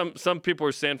knows? Some people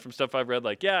are saying from stuff I've read,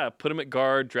 like, put him at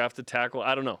guard, draft a tackle.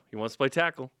 I don't know. He wants to play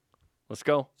tackle. Let's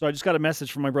go. So I just got a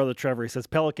message from my brother Trevor. He says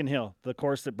Pelican Hill, the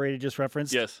course that Brady just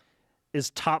referenced, is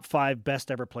top 5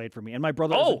 best ever played for me. And my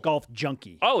brother is a golf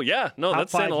junkie. Oh, yeah. No,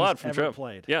 that's saying a lot from Trevor.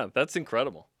 Played. Yeah, that's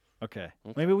incredible. Okay.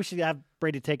 Maybe we should have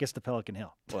Brady take us to Pelican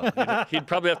Hill. Well, he'd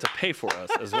probably have to pay for us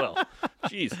as well.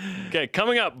 Jeez. Okay,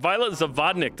 coming up, Violet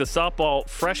Zavodnik, the softball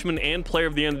freshman and player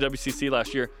of the year in the WCC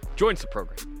last year, joins the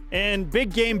program. And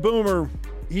Big Game Boomer,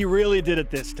 he really did it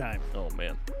this time. Oh,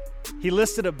 man. He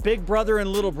listed a big brother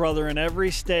and little brother in every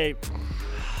state.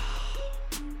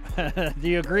 Do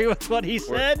you agree with what he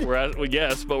said?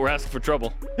 Yes, but we're asking for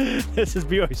trouble. This is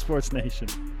BYU Sports Nation.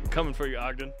 We're coming for you,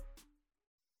 Ogden.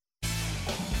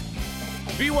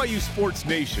 BYU Sports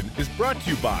Nation is brought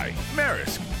to you by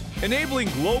Maersk, enabling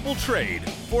global trade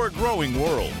for a growing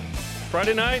world.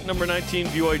 Friday night, number 19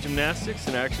 BYU Gymnastics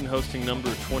in action hosting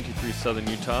number 23 Southern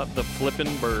Utah, the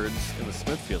Flippin' Birds in the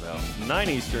Smithfield House, 9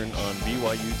 Eastern on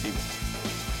BYU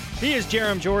TV. He is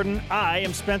Jerem Jordan. I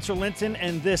am Spencer Linton,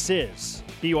 and this is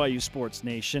BYU Sports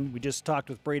Nation. We just talked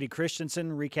with Brady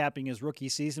Christensen, recapping his rookie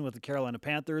season with the Carolina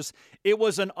Panthers. It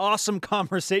was an awesome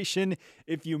conversation.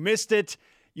 If you missed it,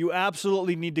 you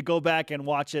absolutely need to go back and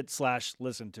watch it /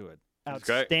 listen to it.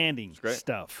 Outstanding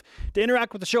stuff. To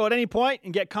interact with the show at any point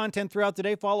and get content throughout the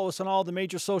day, follow us on all the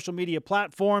major social media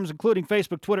platforms, including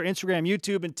Facebook, Twitter, Instagram,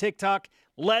 YouTube, and TikTok.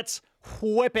 Let's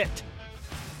whip it.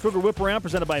 Cougar Whip Around,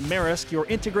 presented by Maersk, your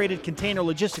integrated container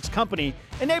logistics company,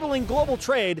 enabling global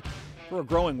trade for a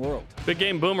growing world. Big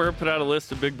Game Boomer put out a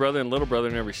list of big brother and little brother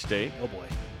in every state. Oh, boy.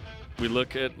 We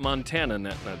look at Montana. No,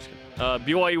 just kidding.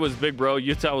 BYU was big bro.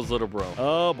 Utah was little bro.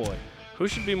 Oh, boy. Who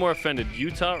should be more offended,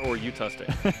 Utah or Utah State?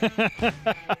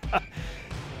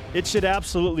 It should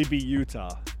absolutely be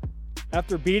Utah.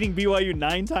 After beating BYU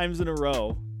 9 times in a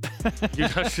row.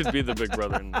 Utah should be the big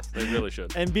brother in this. They really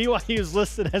should. And BYU is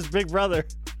listed as big brother.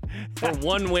 For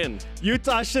one win.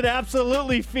 Utah should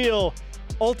absolutely feel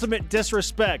ultimate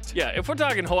disrespect. Yeah, if we're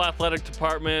talking whole athletic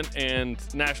department and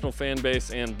national fan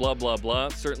base and blah, blah, blah,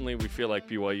 certainly we feel like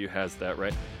BYU has that,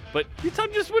 right? But Utah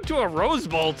just went to a Rose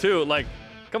Bowl, too. Like,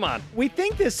 come on. We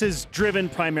think this is driven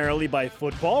primarily by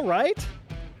football, right?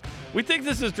 We think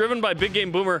this is driven by Big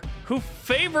Game Boomer, who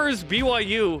favors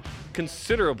BYU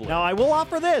considerably. Now, I will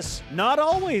offer this. Not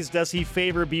always does he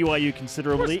favor BYU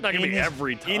considerably. It's not going to be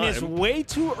every time. In his way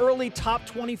too early top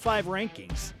 25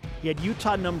 rankings, he had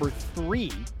Utah number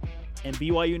 3 and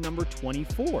BYU number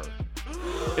 24.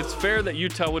 It's fair that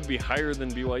Utah would be higher than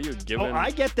BYU, given... Oh,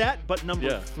 I get that, but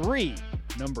number 3.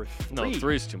 Number 3. No,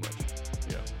 3 is too much.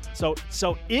 Yeah.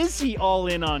 So is he all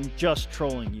in on just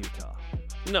trolling Utah?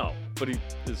 No, but he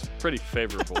is pretty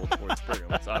favorable towards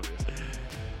Brigham. It's obvious.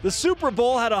 The Super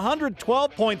Bowl had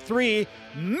 112.3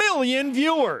 million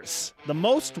viewers, the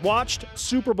most watched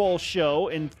Super Bowl show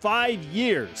in 5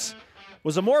 years.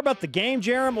 Was it more about the game,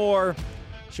 Jerem, or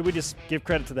should we just give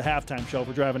credit to the halftime show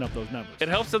for driving up those numbers? It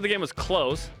helps that the game was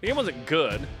close. The game wasn't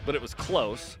good, but it was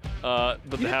close. But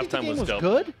the halftime was dope.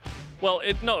 Good? Well,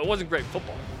 it wasn't great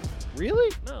football.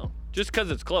 Really? No. Just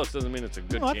because it's close doesn't mean it's a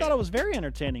good game. I thought it was very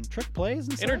entertaining. Trick plays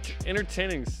and such?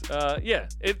 Entertaining's, yeah.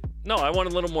 I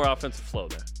wanted a little more offensive flow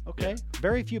there. Okay. Yeah.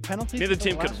 Very few penalties. Neither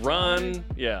team could run.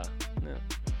 Yeah.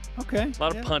 Okay. A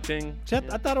lot of punting. I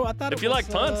thought if you like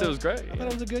punts, it was great. I thought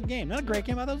it was a good game. Not a great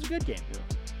game. I thought it was a good game. Yeah.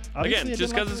 Obviously, Again, I just didn't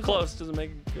like because the it's result. close doesn't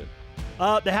make it good.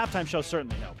 The halftime show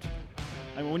certainly helped.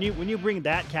 I mean, when you bring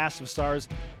that cast of stars,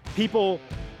 people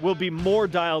will be more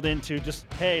dialed into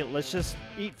just, hey, let's just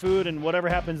eat food and whatever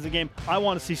happens in the game. I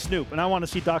want to see Snoop, and I want to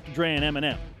see Dr. Dre and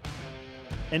Eminem,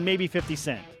 and maybe 50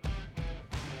 Cent.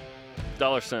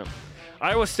 $1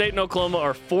 Iowa State and Oklahoma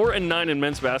are 4-9 in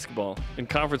men's basketball in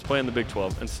conference play in the Big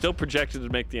 12 and still projected to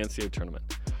make the NCAA tournament.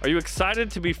 Are you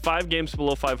excited to be 5 games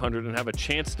below 500 and have a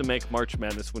chance to make March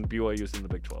Madness when BYU is in the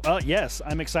Big 12? Yes,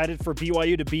 I'm excited for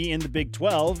BYU to be in the Big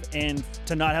 12 and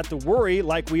to not have to worry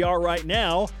like we are right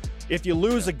now if you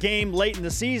lose a game late in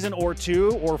the season or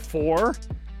 2 or 4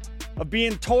 of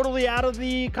being totally out of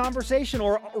the conversation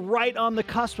or right on the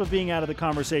cusp of being out of the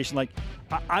conversation. Like,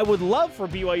 I would love for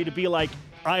BYU to be like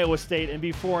Iowa State and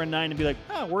be 4-9 and be like,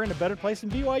 we're in a better place than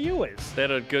BYU is. They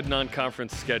had a good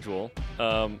non-conference schedule.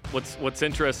 What's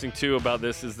interesting too about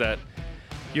this is that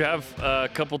you have a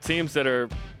couple teams that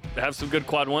have some good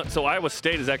quad one. So Iowa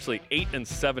State is actually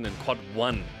 8-7 in quad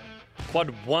one.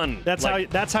 Quad one. That's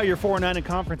how you're 4-9 in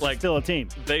conference is still a team.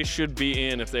 They should be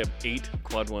in if they have 8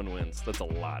 quad one wins. That's a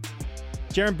lot.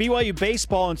 Jaron, BYU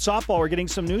baseball and softball are getting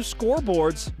some new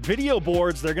scoreboards, video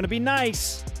boards. They're going to be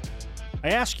nice. I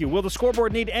ask you, will the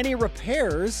scoreboard need any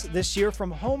repairs this year from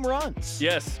home runs?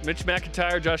 Yes, Mitch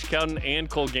McIntyre, Josh Cowden, and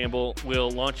Cole Gamble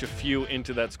will launch a few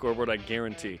into that scoreboard, I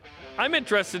guarantee. I'm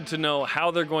interested to know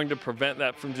how they're going to prevent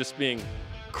that from just being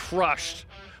crushed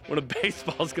when a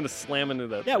baseball is going to slam into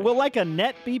that thing. Will like a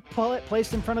net be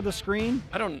placed in front of the screen?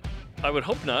 I would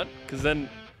hope not, because then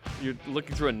you're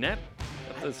looking through a net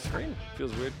at the screen.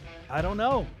 Feels weird. I don't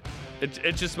know.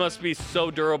 It just must be so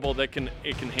durable that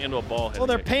it can handle a ball. Well,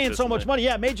 they're paying so much money.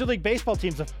 Yeah, Major League Baseball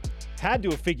teams have had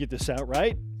to have figured this out,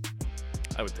 right?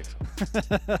 I would think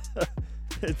so.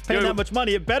 It's paying that much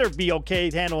money. It better be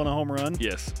okay handling a home run.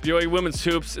 Yes. BYU Women's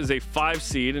Hoops is a 5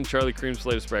 seed in Charlie Cream's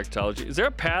latest bracketology. Is there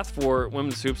a path for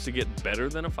Women's Hoops to get better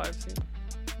than a 5 seed?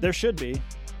 There should be.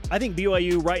 I think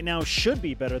BYU right now should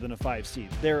be better than a 5 seed.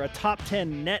 They're a top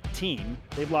 10 net team.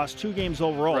 They've lost 2 games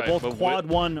overall, right, both quad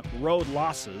 1 road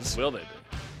losses. Will they be?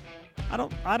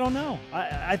 I don't know.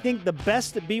 I think the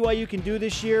best that BYU can do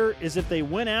this year is if they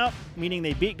win out, meaning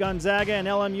they beat Gonzaga and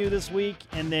LMU this week,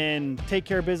 and then take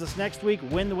care of business next week,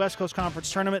 win the West Coast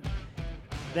Conference Tournament,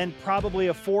 then probably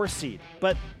a 4 seed.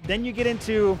 But then you get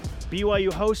into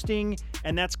BYU hosting,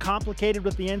 and that's complicated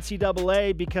with the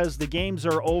NCAA because the games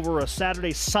are over a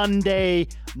Saturday, Sunday,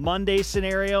 Monday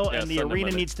scenario, and the Sunday, arena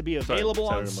Monday. needs to be available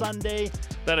on Saturday, Sunday.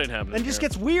 That ain't happening. And it just here.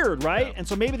 gets weird, right? Yeah. And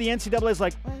so maybe the NCAA is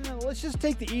like, well, let's just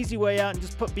take the easy way out and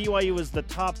just put BYU as the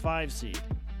top 5 seed.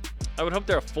 I would hope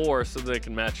they're a 4 so they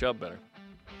can match up better.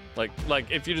 Like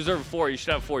if you deserve a 4, you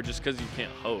should have 4 just because you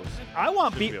can't host. I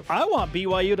want Shouldn't be a 4. I want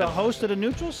BYU to host at a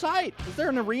neutral site. Is there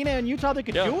an arena in Utah that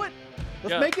could Yeah. do it?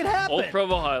 Let's Yeah. make it happen. Old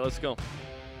Provo High, let's go.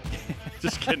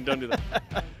 Just kidding, don't do that.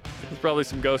 There's probably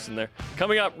some ghosts in there.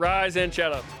 Coming up, Rise and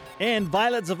shout-outs. And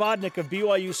Violet Zavodnik of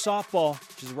BYU softball,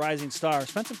 she's a rising star.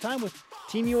 Spent some time with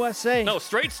Team USA. No,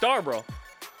 straight star, bro.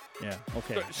 Yeah,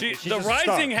 okay. She's just a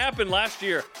rising star. happened last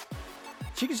year.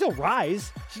 She can still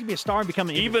rise. She can be a star and become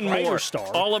an Even brighter more. star.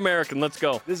 All-American, let's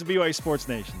go. This is BYU Sports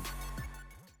Nation.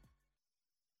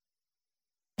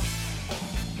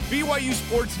 BYU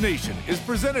Sports Nation is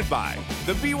presented by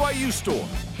the BYU Store,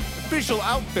 official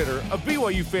outfitter of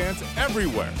BYU fans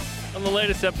everywhere. On the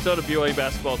latest episode of BYU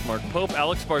Basketball's Mark Pope,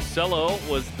 Alex Barcelo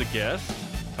was the guest.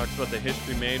 Talked about the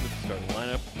history made with the starting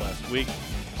lineup last week.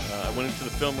 I went into the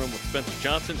film room with Spencer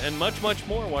Johnson and much, much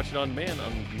more. Watch it on demand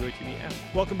on the BYU TV app.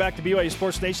 Welcome back to BYU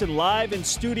Sports Nation, live in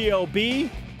Studio B.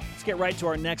 Let's get right to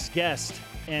our next guest.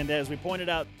 And as we pointed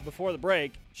out before the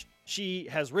break, she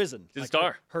has risen. She's a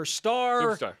star. Her star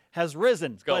Superstar. has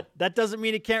risen. go. But that doesn't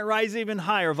mean it can't rise even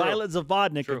higher. True. Violet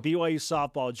Zavodnik True. of BYU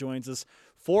softball joins us.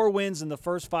 4 wins in the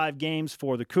first 5 games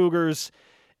for the Cougars.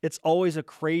 It's always a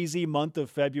crazy month of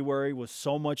February with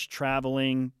so much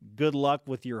traveling. Good luck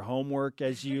with your homework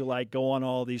as you go on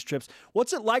all these trips.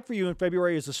 What's it like for you in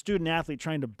February as a student athlete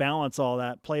trying to balance all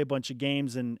that, play a bunch of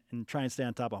games, and try and stay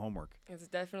on top of homework? It's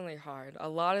definitely hard. A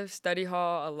lot of study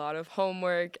hall, a lot of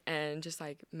homework, and just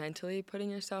mentally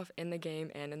putting yourself in the game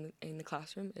and in the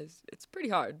classroom it's pretty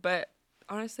hard. But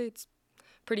honestly, it's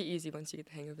pretty easy once you get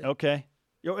the hang of it. Okay.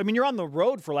 You're on the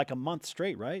road for a month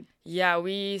straight, right? Yeah,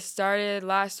 we started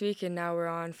last week, and now we're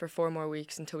on for 4 more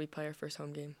weeks until we play our first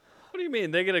home game. What do you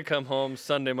mean? They're going to come home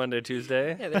Sunday, Monday,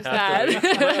 Tuesday? Yeah, there's after that.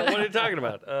 a week? What are you talking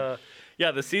about? Yeah,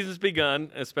 the season's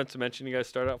begun. As Spencer mentioned, you guys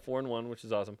started out 4-1, which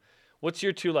is awesome. What's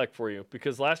year 2 like for you?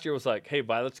 Because last year was hey,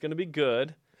 Violet's going to be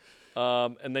good.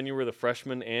 And then you were the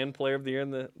freshman and player of the year in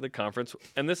the conference.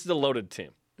 And this is a loaded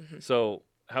team. Mm-hmm. So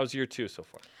how's year 2 so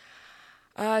far?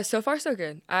 So far, so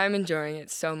good. I'm enjoying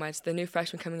it so much. The new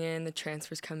freshmen coming in, the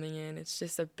transfers coming in, it's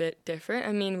just a bit different.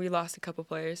 I mean, we lost a couple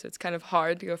players, so it's kind of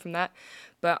hard to go from that.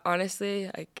 But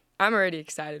honestly, like, I'm already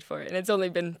excited for it. And it's only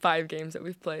been 5 games that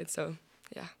we've played, so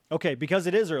yeah. Okay, because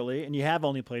it is early and you have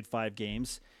only played 5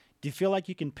 games, do you feel like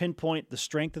you can pinpoint the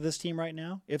strength of this team right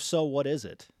now? If so, what is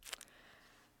it?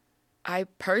 I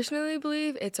personally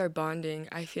believe it's our bonding.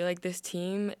 I feel like this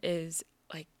team is,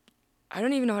 like, I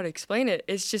don't even know how to explain it.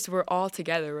 It's just we're all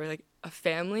together. We're like a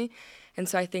family. And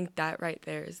so I think that right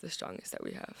there is the strongest that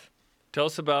we have. Tell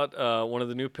us about one of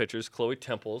the new pitchers, Chloe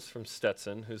Temples from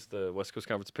Stetson, who's the West Coast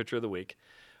Conference Pitcher of the Week.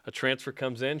 A transfer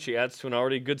comes in, she adds to an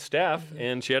already good staff,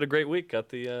 and she had a great week. Got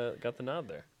the nod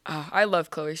there. Oh, I love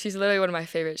Chloe. She's literally one of my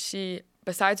favorites. She,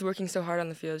 besides working so hard on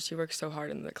the field, she works so hard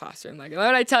in the classroom. Like, when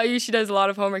I tell you she does a lot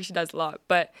of homework, she does a lot.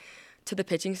 But to the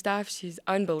pitching staff, she's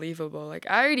unbelievable. Like,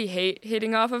 I already hate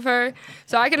hitting off of her,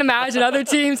 so I can imagine other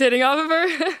teams hitting off of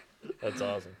her. That's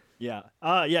awesome. Yeah.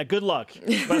 Yeah, good luck.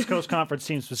 West Coast Conference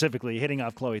team specifically hitting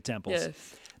off Chloe Temples.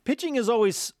 Yes. Pitching is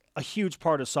always a huge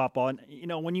part of softball. And, you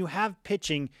know, when you have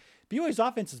pitching, BYU's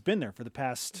offense has been there for the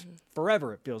past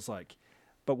forever, it feels like.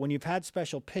 But when you've had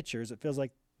special pitchers, it feels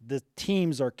like the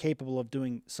teams are capable of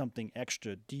doing something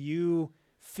extra. Do you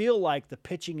feel like the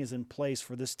pitching is in place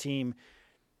for this team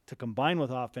to combine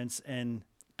with offense and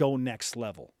go next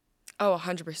level? Oh,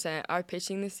 100%. Our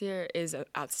pitching this year is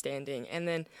outstanding. And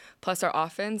then plus our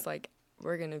offense, like,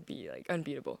 we're going to be, like,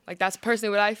 unbeatable. Like, that's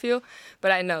personally what I feel.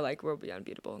 But I know, like, we'll be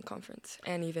unbeatable in conference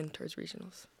and even towards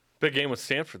regionals. Big game with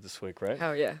Stanford this week, right?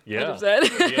 Oh, yeah. Yeah.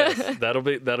 100%. Yes,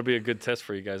 that'll be a good test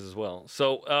for you guys as well.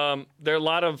 So there are a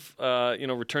lot of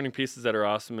returning pieces that are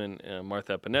awesome, and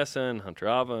Martha Epinesa and Hunter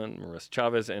Ava and Marissa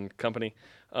Chavez and company.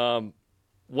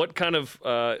 What kind of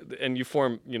and you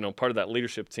form part of that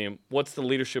leadership team. What's the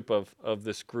leadership of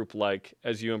this group like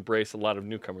as you embrace a lot of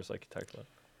newcomers like you talked about?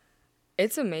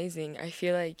 It's amazing. I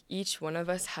feel like each one of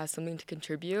us has something to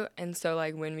contribute. And so,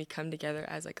 like, when we come together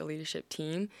as, like, a leadership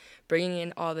team, bringing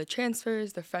in all the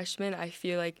transfers, the freshmen, I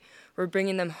feel like we're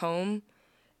bringing them home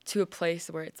to a place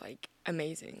where it's, like,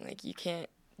 amazing. Like, you can't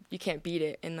beat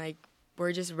it. And, like,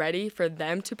 we're just ready for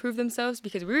them to prove themselves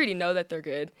because we already know that they're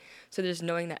good. So just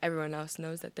knowing that everyone else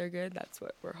knows that they're good, that's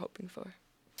what we're hoping for.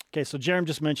 Okay, so Jerem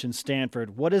just mentioned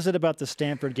Stanford. What is it about the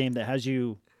Stanford game that has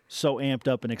you so amped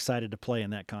up and excited to play in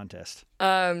that contest?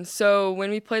 So when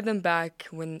we played them back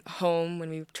when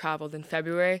we traveled in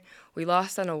February, we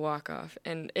lost on a walk-off.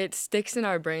 And it sticks in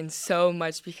our brains so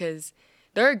much because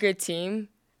they're a good team,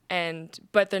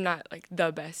 but they're not, like,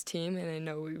 the best team. And I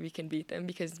know we can beat them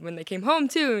because when they came home,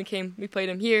 too, we played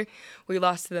them here, we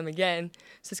lost to them again.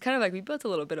 So it's kind of like we built a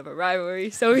little bit of a rivalry.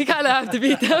 So we kind of have to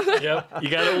beat them. Yep, you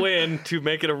got to win to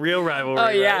make it a real rivalry. Oh,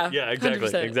 yeah. Right? Yeah, exactly.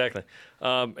 100%. Exactly.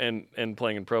 And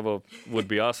playing in Provo would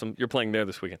be awesome. You're playing there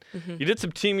this weekend. Mm-hmm. You did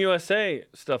some Team USA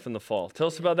stuff in the fall. Tell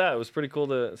us about that. It was pretty cool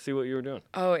to see what you were doing.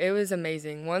 Oh, it was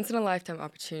amazing. Once in a lifetime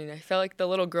opportunity. I felt like the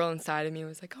little girl inside of me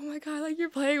was like, oh my God, like, you're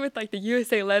playing with, like, the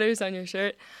USA letters on your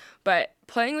shirt. But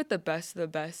playing with the best of the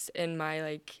best in my,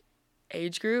 like,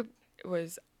 age group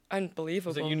was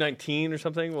unbelievable. Was it U19 or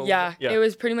something? Yeah, it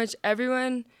was pretty much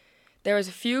everyone. There was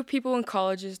a few people in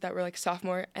colleges that were, like,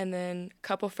 sophomore, and then a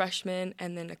couple freshmen,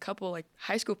 and then a couple, like,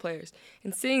 high school players.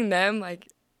 And seeing them, like,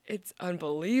 it's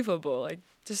unbelievable. Like,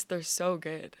 just they're so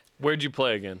good. Where'd you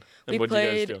play again? And we what'd you guys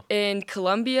played do? in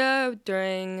Colombia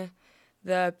during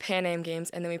the Pan Am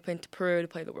Games, and then we went to Peru to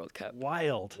play the World Cup.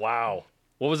 Wild. Wow.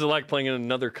 What was it like playing in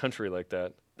another country like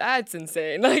that? That's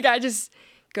insane. Like,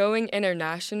 going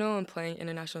international and playing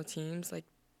international teams, like,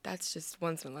 that's just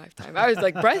once in a lifetime. I was,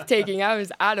 like, breathtaking. I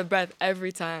was out of breath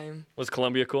every time. Was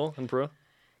Colombia cool in Peru?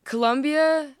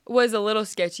 Colombia was a little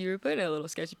sketchy. We were put in a little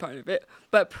sketchy part of it.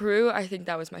 But Peru, I think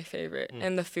that was my favorite.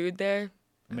 And the food there,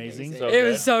 amazing. So it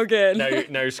was so good. Now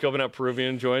you're scoping out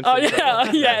Peruvian joints? Oh,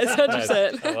 yeah. Yes, 100%.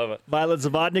 Nice. I love it. Violet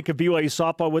Zavodnik of BYU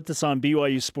Softball with us on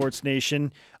BYU Sports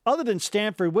Nation. Other than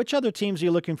Stanford, which other teams are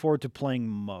you looking forward to playing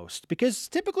most? Because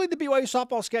typically the BYU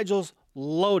softball schedule's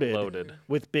loaded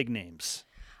with big names.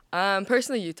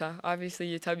 Personally, Utah. Obviously,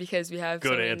 Utah, because we have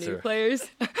so many new answer.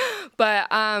 players. But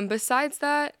besides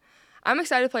that, I'm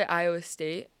excited to play Iowa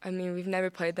State. I mean, we've never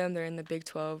played them. They're in the Big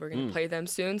 12. We're going to play them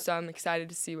soon, so I'm excited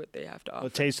to see what they have to offer. A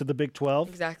taste of the Big 12?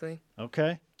 Exactly.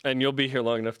 Okay. And you'll be here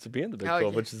long enough to be in the Big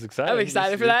 12, which is exciting. I'm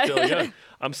excited for that. Still young.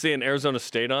 I'm seeing Arizona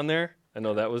State on there. I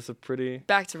know that was a pretty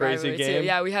back to crazy rivalry game. Too.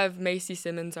 Yeah, we have Macy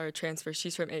Simmons, our transfer.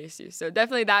 She's from ASU, so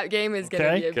definitely that game is going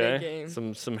to be a big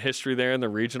game. Some history there in the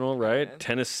regional, right? Yeah.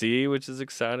 Tennessee, which is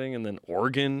exciting, and then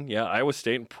Oregon. Yeah, Iowa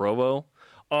State and Provo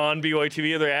on BYU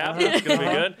TV, their app. It's going to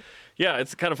be good. Yeah,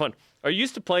 it's kind of fun. Are you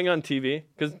used to playing on TV?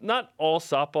 Because not all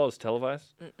softball is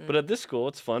televised. But at this school,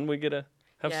 it's fun. We get to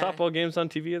have softball games on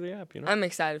TV of the app, you know? I'm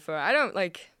excited for it. I don't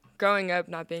growing up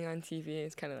not being on TV.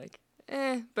 It's kind of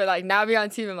but now being on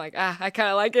TV, I'm like, I kind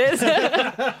of like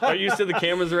it. Are you used to the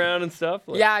cameras around and stuff?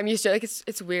 Yeah, I'm used to it.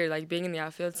 It's weird, being in the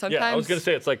outfield. Sometimes. Yeah, I was gonna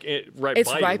say it's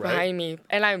right behind me,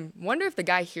 and I wonder if the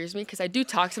guy hears me because I do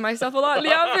talk to myself a lot in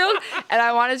the outfield, and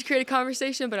I wanted to create a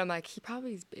conversation, but I'm like, he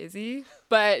probably is busy.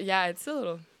 But yeah, it's a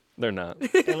little. They're not.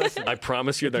 Hey, listen, I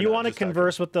promise you, they're if you not. want to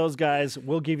converse with those guys,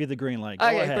 we'll give you the green light. Go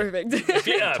Okay, ahead. perfect. If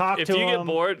you them, get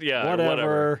bored,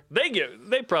 whatever.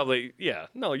 They probably,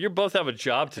 no, you both have a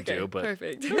job to do, but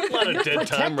perfect. a lot of dead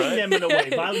time, Protecting right? them in a way.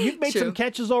 Violet. You've made some True.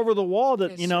 catches over the wall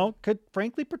that, Yes, could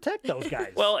frankly protect those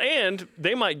guys. Well, and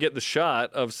they might get the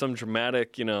shot of some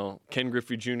dramatic, Ken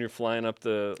Griffey Jr. flying up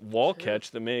the wall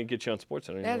catch that may get you on SportsCenter.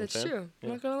 You know Yeah, what that's I'm saying? true. I'm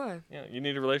not gonna lie. Yeah, you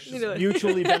need a relationship.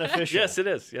 Mutually beneficial. Yes, it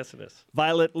is. Yes, it is.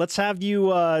 Violet, let's have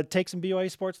you take some BYU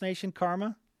Sports Nation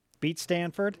karma, beat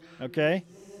Stanford, okay?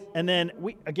 And then,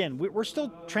 we're still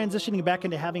transitioning back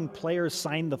into having players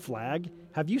sign the flag.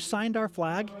 Have you signed our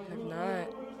flag? I'm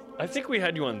not. I think we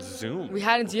had you on Zoom. We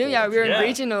had in Zoom. Yeah, we were in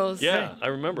regionals. Yeah, I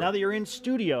remember. Now that you're in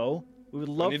studio, we would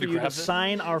love need for to you to grab it?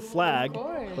 sign our flag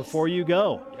course. before you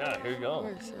go. Yeah, here you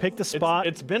go. Pick the spot.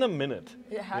 It's been a minute.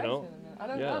 It has know? been. I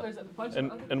don't Yeah. know. There's a bunch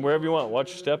And of and wherever you want, watch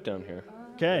your step down here.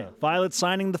 Okay, Violet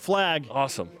signing the flag.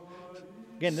 Awesome.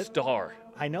 Again, Star.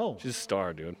 I know. She's a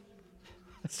star, dude.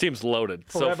 This team's loaded.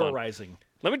 So Forever fun. rising.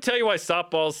 Let me tell you why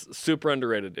softball's super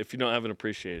underrated if you don't have an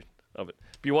appreciation of it.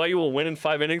 BYU will win in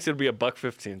 5 innings. It'll be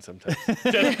 $1.15 sometimes. Just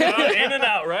in and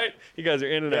out, right? You guys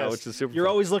are in and out, which is super You're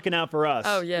fun. always looking out for us.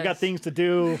 Oh, yes. We got things to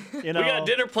do, We got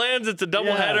dinner plans. It's a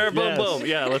doubleheader. Boom, yes. boom.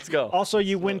 Yeah, let's go. Also,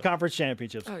 you win conference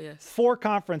championships. Oh, yes. 4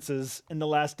 conferences in the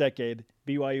last decade.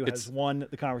 BYU has won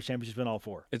the conference championship in all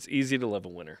 4. It's easy to love a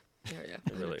winner. Yeah,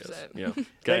 It really is. 100%. Yeah. Okay.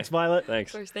 Thanks, Violet.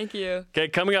 Thanks. Of course, thank you. Okay,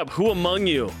 coming up, who among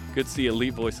you gets the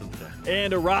elite voice of the day?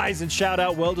 And a rise and shout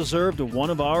out well deserved to one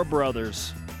of our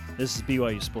brothers. This is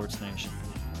BYU Sports Nation.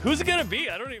 Who's it going to be?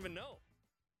 I don't even know.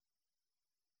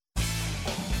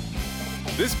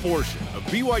 This portion of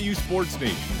BYU Sports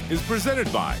Nation is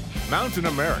presented by Mountain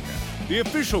America, the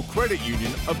official credit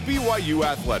union of BYU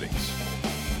Athletics.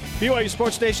 BYU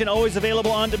Sports Nation always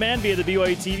available on demand via the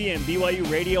BYU TV and BYU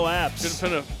radio apps.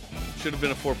 Should have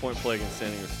been a 4-point play against San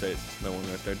Diego State. No one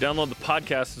right there. Download the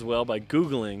podcast as well by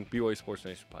Googling BYU Sports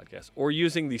Nation podcast or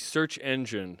using the search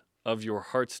engine of your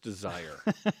heart's desire.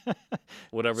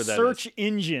 Whatever that Search is.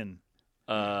 engine.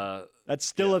 That's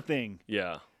still a thing.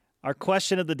 Yeah. Our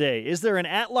question of the day. Is there an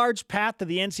at-large path to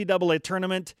the NCAA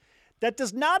tournament that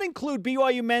does not include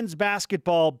BYU men's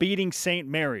basketball beating St.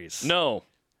 Mary's? No.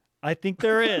 I think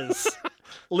there is.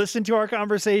 Listen to our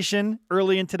conversation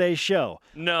early in today's show.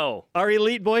 No. Our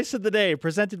elite voice of the day,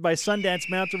 presented by Sundance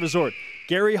Mountain Resort.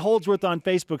 Gary Holdsworth on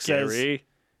Facebook says, Gary.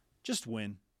 just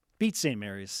win. Beat St.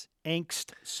 Mary's.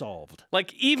 Angst solved.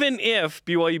 Like, even if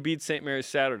BYU beats St. Mary's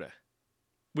Saturday,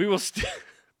 we will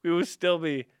still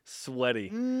be sweaty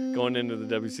going into the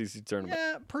WCC tournament.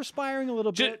 Yeah, perspiring a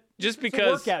little bit. Just It's a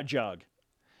because. workout jog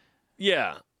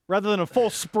Yeah. rather than a full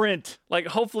sprint. Like,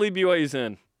 hopefully BYU's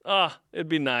in. It'd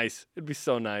be nice. It'd be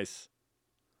so nice.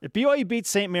 If BYU beats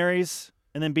St. Mary's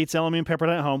and then beats LMU and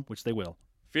Pepperdine at home, which they will,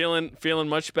 Feeling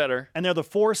much better. and they're the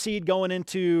 4 seed going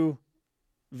into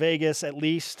Vegas at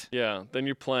least, Yeah. Then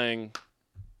you're playing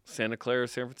Santa Clara,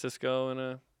 San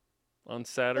Francisco on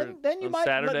Saturday. then you on might.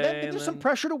 Saturday, But then and there's some then-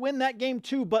 pressure to win that game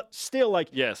too. But still, like,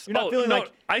 Yes. you're not feeling no,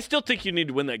 like I still think you need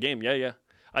to win that game. Yeah.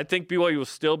 I think BYU will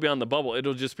still be on the bubble.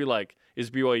 It'll just be like, is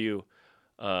BYU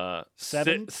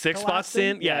 7 six to spots last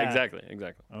in? in? Yeah, Yeah. exactly.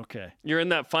 okay. You're in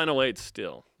that final 8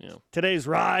 still. Today's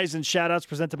rise and shout-outs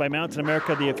presented by Mountain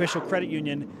America, the official credit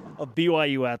union of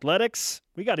BYU Athletics.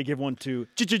 We got to give one to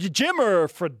Jimmer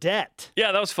Fredette.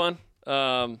 Yeah, that was fun.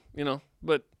 But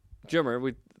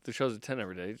Jimmer, the show's at 10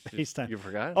 every day. FaceTime. You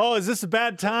forgot? Oh, is this a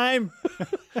bad time?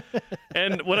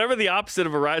 And whatever the opposite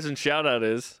of a rise and shout out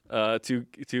is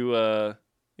to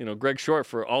Greg Short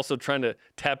for also trying to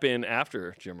tap in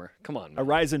after Jimmer. Come on, A man.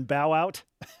 rise and bow out?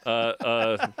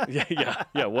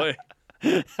 Yeah. What?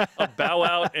 A bow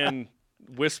out and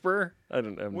whisper? I have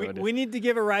no idea. We need to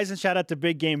give a rise and shout-out to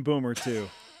Big Game Boomer, too,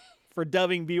 for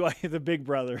dubbing BYU the big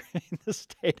brother in the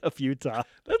state of Utah.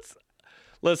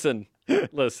 Listen.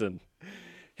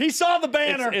 He saw the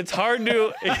banner. It's hard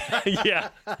to, yeah.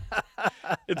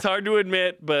 It's hard to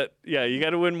admit, but yeah, you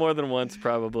got to win more than once,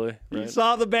 probably. He Right?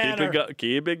 saw the banner.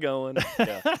 Keep it going.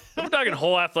 Yeah. We're talking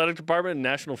whole athletic department, and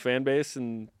national fan base,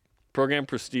 and program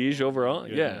prestige overall.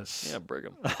 Yes. Yeah,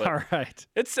 Brigham. All right.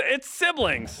 It's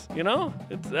siblings,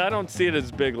 I don't see it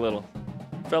as big little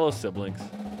fellow siblings.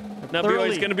 Now thoroughly.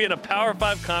 BYU's going to be in a Power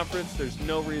 5 conference. There's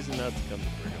no reason not to come to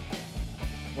Brigham.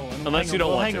 Well, Unless you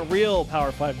don't want hang to. a real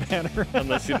Power 5 banner.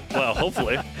 Well,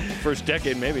 hopefully. First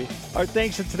decade, maybe. Our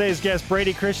thanks to today's guests,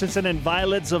 Brady Christensen and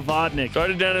Violet Zavodnik. Sorry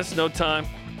to Dennis. No time.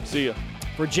 See ya.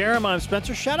 For Jeremy, I'm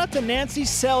Spencer. Shout out to Nancy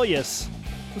Celius.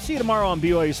 We'll see you tomorrow on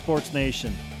BYU Sports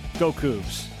Nation. Go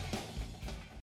Cougs.